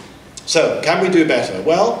 So, can we do better?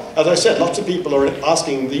 Well, as I said, lots of people are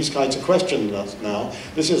asking these kinds of questions now.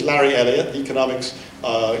 This is Larry Elliott, the economics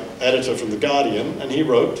editor from The Guardian, and he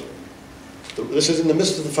wrote, this is in the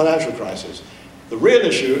midst of the financial crisis, the real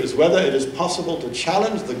issue is whether it is possible to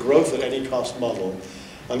challenge the growth at any cost model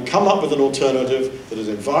and come up with an alternative that is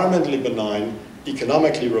environmentally benign,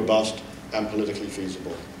 economically robust, and politically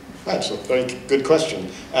feasible. That's a very good question,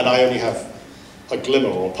 and I only have a glimmer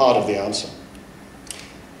or part of the answer.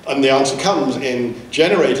 And the answer comes in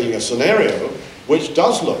generating a scenario which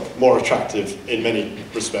does look more attractive in many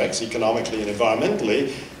respects, economically and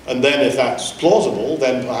environmentally, and then if that's plausible,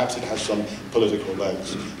 then perhaps it has some political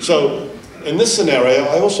legs. So, in this scenario,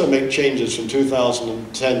 I also make changes from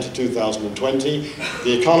 2010 to 2020.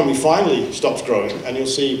 The economy finally stops growing, and you'll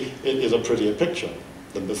see it is a prettier picture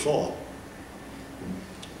than before.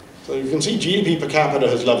 So you can see GDP per capita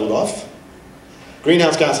has leveled off.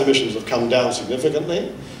 Greenhouse gas emissions have come down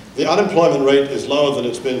significantly. The unemployment rate is lower than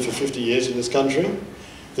it's been for 50 years in this country.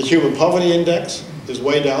 The Human Poverty Index is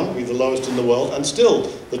way down, we're the lowest in the world, and still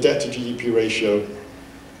the debt to GDP ratio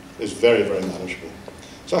is very, very manageable.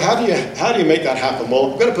 So how do you make that happen?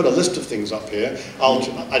 Well, I'm going to put a list of things up here.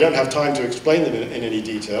 I don't have time to explain them in any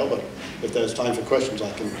detail, but if there's time for questions, I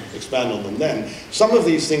can expand on them then. Some of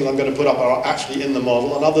these things I'm going to put up are actually in the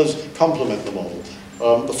model, and others complement the model.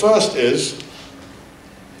 The first is,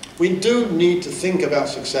 we do need to think about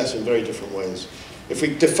success in very different ways. If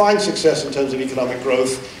we define success in terms of economic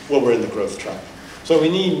growth, well, we're in the growth trap. So we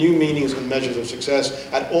need new meanings and measures of success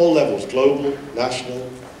at all levels, global, national,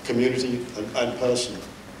 community, and personal.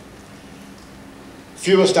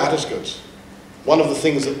 Fewer status goods. One of the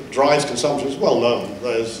things that drives consumption is well known.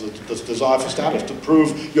 There's the desire for status, to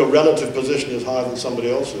prove your relative position is higher than somebody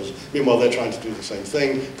else's. Meanwhile, they're trying to do the same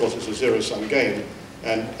thing. Of course, it's a zero-sum game,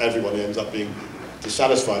 and everyone ends up being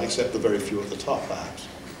dissatisfied, except the very few at the top, perhaps.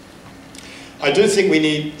 I do think we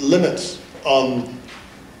need limits on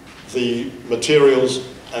the materials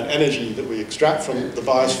and energy that we extract from the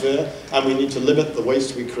biosphere, and we need to limit the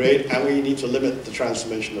waste we create, and we need to limit the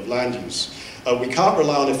transformation of land use. We can't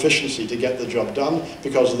rely on efficiency to get the job done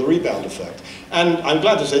because of the rebound effect. And I'm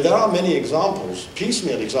glad to say there are many examples,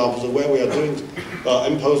 piecemeal examples, of where we are doing,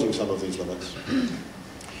 imposing some of these limits.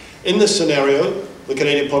 In this scenario, the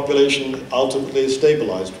Canadian population ultimately is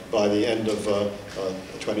stabilized by the end of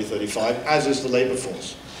 2035, as is the labor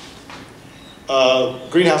force.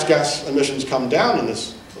 Greenhouse gas emissions come down in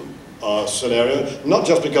this scenario, not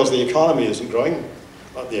just because the economy isn't growing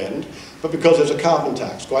at the end, but because there's a carbon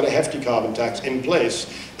tax, quite a hefty carbon tax in place,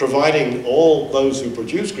 providing all those who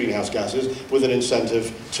produce greenhouse gases with an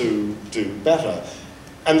incentive to do better.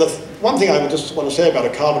 And the one thing I would just want to say about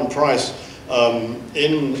a carbon price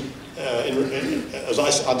as I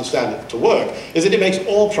understand it to work, is that it makes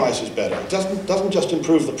all prices better. It doesn't just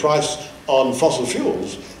improve the price on fossil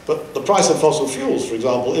fuels, but the price of fossil fuels, for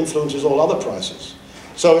example, influences all other prices.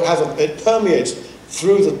 So it permeates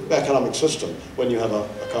through the economic system when you have a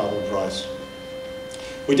carbon price.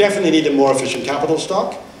 We definitely need a more efficient capital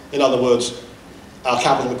stock. In other words, our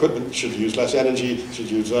capital equipment should use less energy, should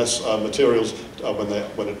use less materials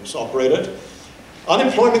when it's operated.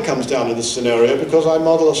 Unemployment comes down in this scenario because I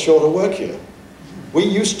model a shorter work year. We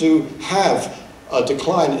used to have a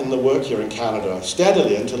decline in the work year in Canada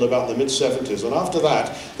steadily until about the mid-70s, and after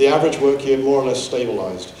that, the average work year more or less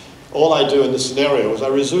stabilized. All I do in this scenario is I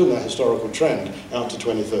resume that historical trend out to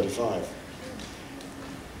 2035.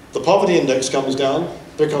 The poverty index comes down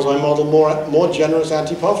because I model more generous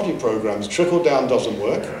anti-poverty programs. Trickle-down doesn't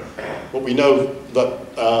work, but we know that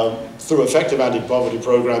through effective anti-poverty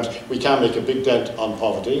programs, we can make a big dent on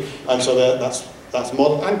poverty, and so that's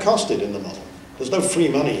modeled and costed in the model. There's no free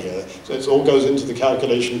money here, so it all goes into the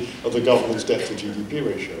calculation of the government's debt to GDP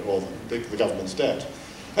ratio, or the government's debt.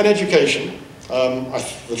 And education,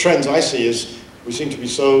 the trends I see is we seem to be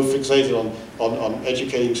so fixated on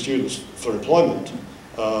educating students for employment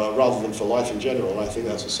rather than for life in general. I think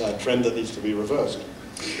that's a sad trend that needs to be reversed.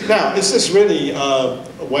 Now, is this really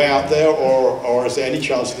way out there, or is there any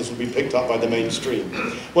chance this will be picked up by the mainstream?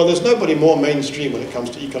 Well, there's nobody more mainstream when it comes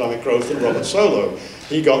to economic growth than Robert Solow.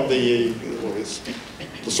 He got the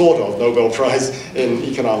sort of Nobel Prize in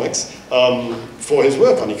economics for his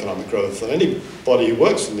work on economic growth, and anybody who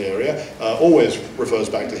works in the area always refers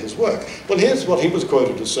back to his work. Well, here's what he was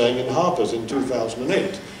quoted as saying in Harper's in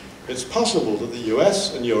 2008. It's possible that the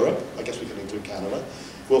US and Europe, I guess we can include Canada,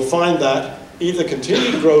 will find that either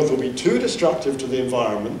continued growth will be too destructive to the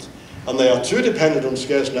environment, and they are too dependent on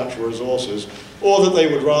scarce natural resources, or that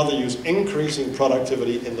they would rather use increasing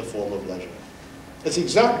productivity in the form of leisure. It's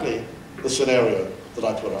exactly the scenario that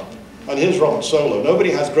I put up. And here's Robert Solow.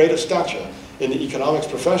 Nobody has greater stature in the economics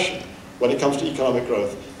profession when it comes to economic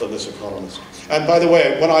growth than this economist. And by the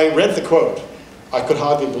way, when I read the quote, I could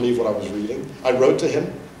hardly believe what I was reading. I wrote to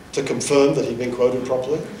him to confirm that he'd been quoted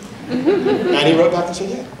properly. And he wrote back and said,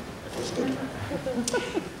 yeah, that's good.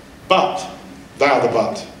 But,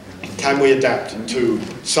 but, can we adapt to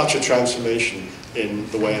such a transformation in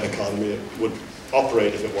the way an economy would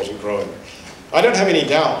operate if it wasn't growing? I don't have any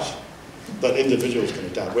doubt that individuals can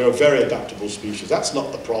adapt. We're a very adaptable species. That's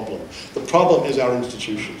not the problem. The problem is our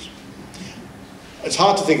institutions. It's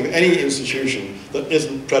hard to think of any institution that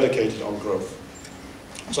isn't predicated on growth.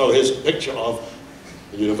 So here's a picture of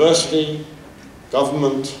a university,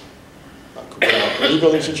 government,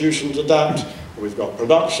 legal institutions adapt. We've got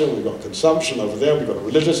production, we've got consumption over there, we've got a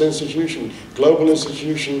religious institution, global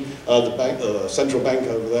institution, the central bank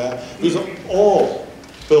over there. These are all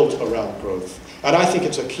built around growth. And I think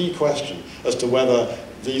it's a key question as to whether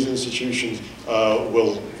these institutions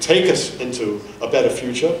will take us into a better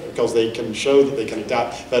future, because they can show that they can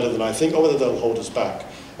adapt better than I think, or whether they'll hold us back.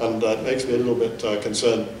 And it makes me a little bit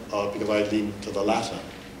concerned because I lean to the latter.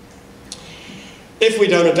 If we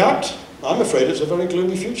don't adapt, I'm afraid it's a very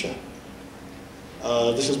gloomy future.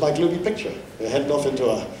 This is my gloomy picture. We're heading off into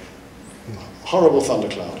a horrible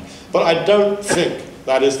thundercloud. But I don't think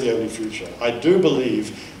that is the only future. I do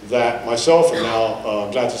believe that myself, and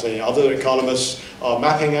now glad to say other economists, are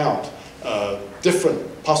mapping out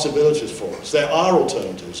different possibilities for us. There are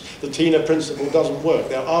alternatives. The Tina principle doesn't work.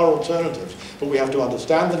 There are alternatives, but we have to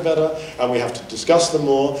understand them better, and we have to discuss them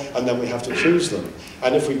more, and then we have to choose them.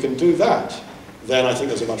 And if we can do that, then I think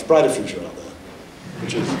there's a much brighter future out there,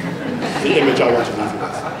 which is the image I want to leave you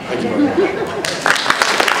with. Thank you very much.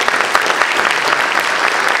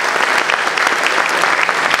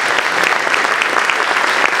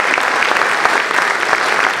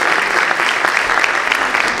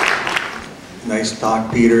 Nice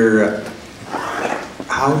talk, Peter.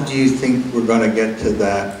 How do you think we're going to get to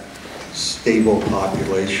that stable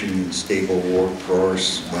population, stable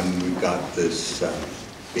workforce when we've got this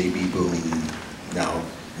baby boom now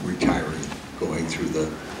retiring, going through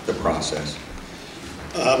the process?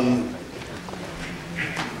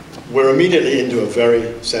 We're immediately into a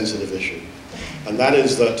very sensitive issue, and that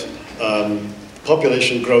is that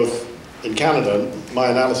population growth in Canada, my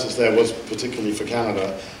analysis there was particularly for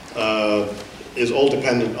Canada, is all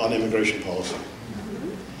dependent on immigration policy.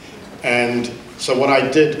 And so what I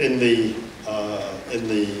did in the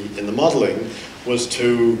modeling was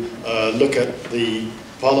to look at the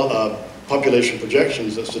population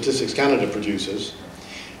projections that Statistics Canada produces,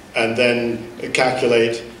 and then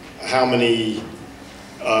calculate how many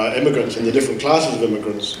immigrants in the different classes of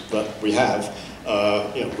immigrants that we have,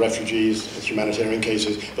 refugees, humanitarian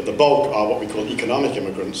cases, but the bulk are what we call economic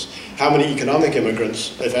immigrants. How many economic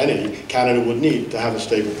immigrants, if any, Canada would need to have a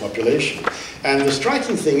stable population? And the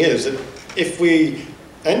striking thing is that if we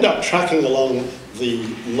end up tracking along the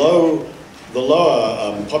lower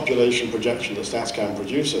population projection that StatsCan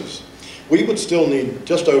produces, we would still need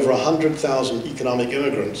just over 100,000 economic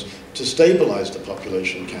immigrants to stabilize the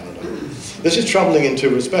population in Canada. This is troubling in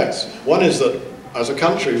two respects. One is that as a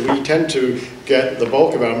country, we tend to get the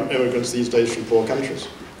bulk of our immigrants these days from poor countries.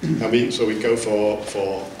 And so we go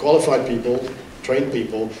for qualified people, trained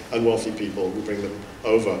people, and wealthy people. We bring them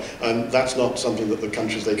over. And that's not something that the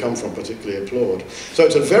countries they come from particularly applaud. So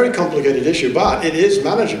it's a very complicated issue, but it is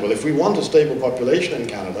manageable. If we want a stable population in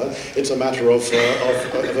Canada, it's a matter of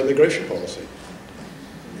immigration policy.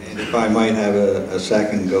 And if I might have a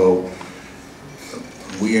second go,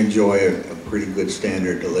 we enjoy a pretty good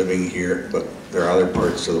standard of living here, but there are other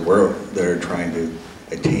parts of the world that are trying to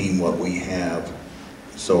attain what we have.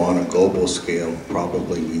 So on a global scale,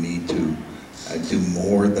 probably we need to do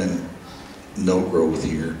more than no growth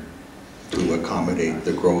here to accommodate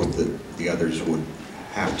the growth that the others would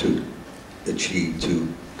have to achieve to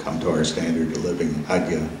come to our standard of living. How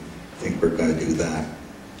do you think we're going to do that?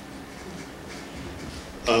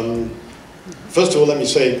 First of all, let me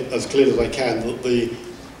say as clearly as I can that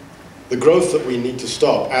the growth that we need to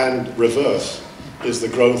stop and reverse is the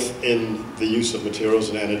growth in the use of materials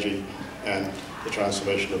and energy and the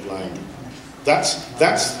transformation of land. That's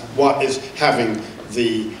what is having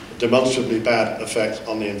the demonstrably bad effect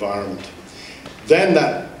on the environment. Then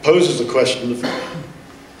that poses the question of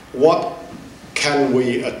what can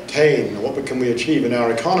we attain, what can we achieve in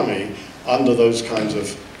our economy under those kinds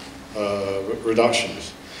of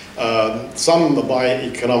reductions. Some of my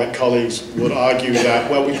economic colleagues would argue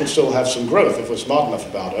that, well, we can still have some growth if we're smart enough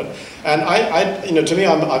about it. And to me,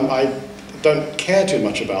 I don't care too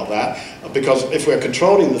much about that, because if we're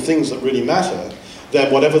controlling the things that really matter,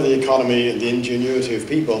 then whatever the economy and the ingenuity of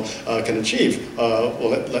people can achieve,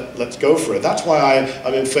 let's go for it. That's why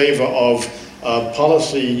I'm in favor of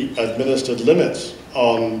policy-administered limits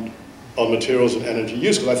on materials and energy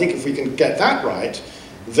use, because I think if we can get that right,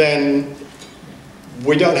 then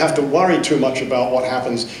we don't have to worry too much about what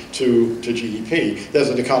happens to GDP. There's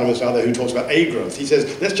an economist out there who talks about A growth. He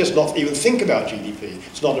says, let's just not even think about GDP.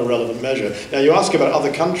 It's not a relevant measure. Now, you ask about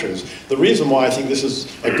other countries. The reason why I think this is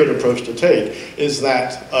a good approach to take is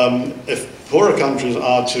that if poorer countries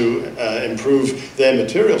are to improve their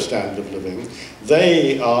material standard of living,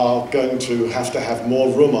 they are going to have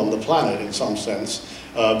more room on the planet in some sense,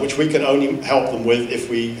 which we can only help them with if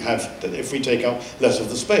we take up less of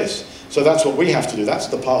the space. So that's what we have to do. That's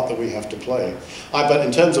the part that we have to play. But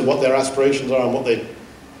in terms of what their aspirations are and what they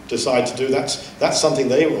decide to do, that's something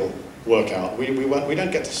they will work out. We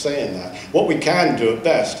don't get to say in that. What we can do at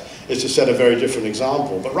best is to set a very different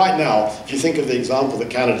example. But right now, if you think of the example that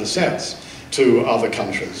Canada sets to other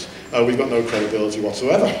countries, we've got no credibility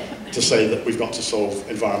whatsoever to say that we've got to solve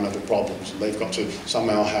environmental problems, and they've got to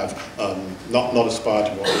somehow have not aspire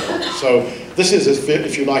to what we want. So this is,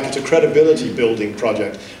 if you like, it's a credibility building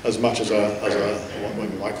project as much as what we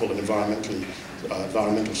might call an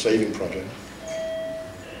environmental saving project.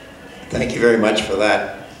 Thank you very much for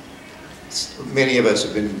that. Many of us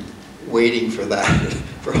have been waiting for that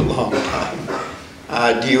for a long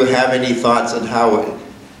time. Do you have any thoughts on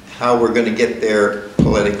how we're going to get there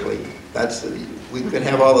politically? We can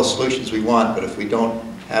have all the solutions we want, but if we don't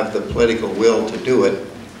have the political will to do it,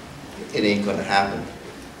 it ain't going to happen.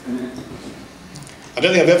 I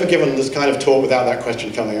don't think I've ever given this kind of talk without that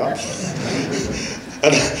question coming up.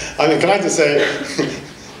 And, I mean, can I just say,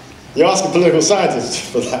 you ask a political scientist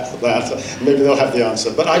for that, maybe they'll have the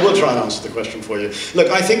answer, but I will try and answer the question for you. Look,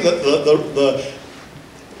 I think that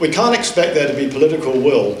we can't expect there to be political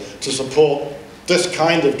will to support this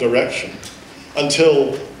kind of direction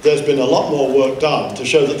until there's been a lot more work done to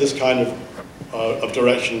show that this kind of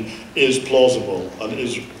direction is plausible and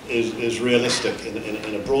is realistic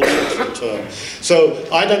in a broad sense of the term. So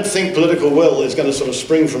I don't think political will is going to sort of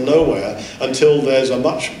spring from nowhere until there's a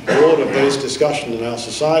much broader based discussion in our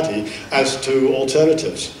society as to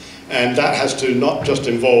alternatives. And that has to not just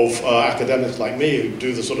involve academics like me who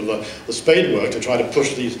do the sort of the spade work to try to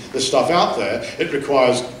push this stuff out there. It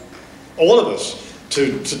requires all of us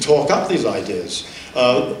to talk up these ideas.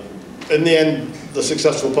 In the end, the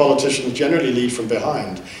successful politicians generally lead from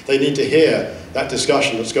behind. They need to hear that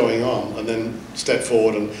discussion that's going on and then step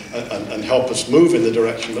forward and help us move in the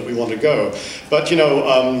direction that we want to go. But, you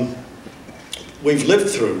know, we've lived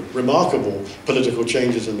through remarkable political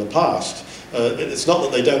changes in the past. It's not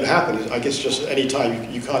that they don't happen. I guess just any time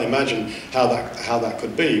you can't imagine how that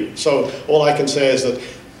could be. So all I can say is that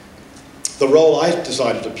the role I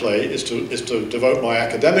decided to play is to devote my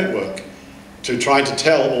academic work to try to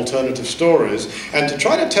tell alternative stories, and to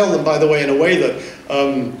try to tell them, by the way, in a way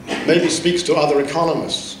that maybe speaks to other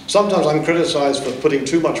economists. Sometimes I'm criticized for putting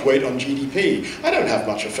too much weight on GDP. I don't have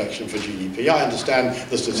much affection for GDP. I understand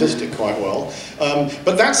the statistic quite well.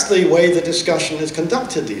 But that's the way the discussion is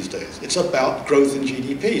conducted these days. It's about growth in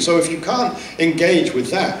GDP. So if you can't engage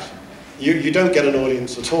with that, you don't get an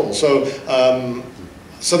audience at all.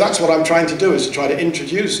 So that's what I'm trying to do, is to try to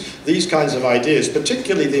introduce these kinds of ideas,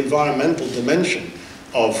 particularly the environmental dimension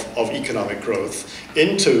of economic growth,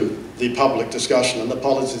 into the public discussion and the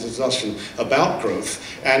policy discussion about growth,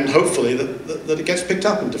 and hopefully that it gets picked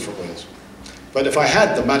up in different ways. But if I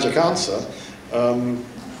had the magic answer,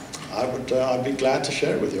 I'd be glad to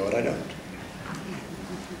share it with you, but I don't.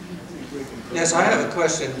 Yes, I have a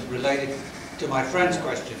question related to my friend's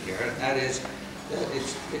question here, and that is,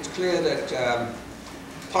 it's clear that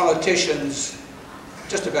politicians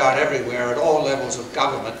just about everywhere at all levels of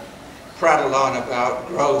government prattle on about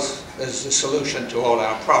growth as the solution to all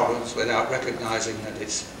our problems without recognizing that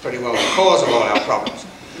it's pretty well the cause of all our problems.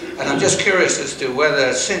 And I'm just curious as to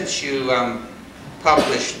whether, since you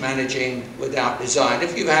published Managing Without Design,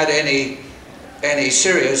 if you've had any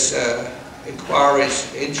serious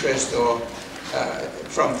inquiries, interest, or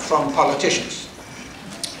from politicians.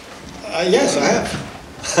 Yes, I have.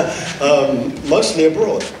 Mostly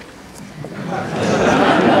abroad.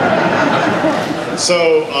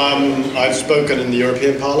 So I've spoken in the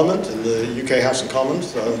European Parliament, in the UK House of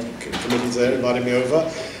Commons, committees there invited me over.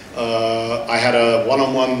 I had a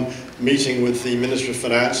one-on-one meeting with the Minister of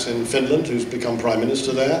Finance in Finland, who's become Prime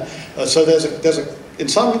Minister there. So in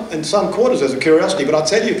some quarters there's a curiosity, but I'll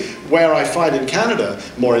tell you where I find in Canada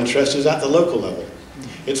more interest is at the local level.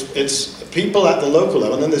 It's people at the local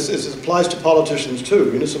level, and then this applies to politicians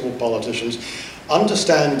too, municipal politicians,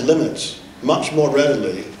 understand limits much more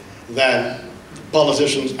readily than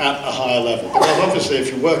politicians at a higher level. Because obviously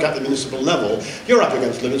if you work at the municipal level, you're up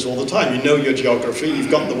against limits all the time. You know your geography, you've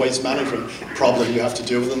got the waste management problem you have to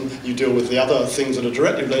deal with, and you deal with the other things that are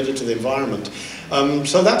directly related to the environment.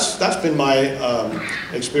 So that's been my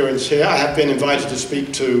experience here. I have been invited to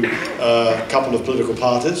speak to a couple of political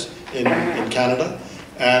parties in Canada.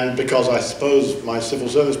 And because I suppose my civil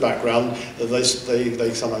service background, they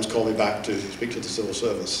sometimes call me back to speak to the civil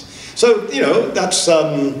service. So, you know, that's,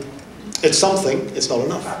 it's something, it's not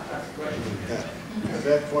enough. Yeah. At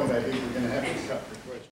that point, I think we're going to have to cut.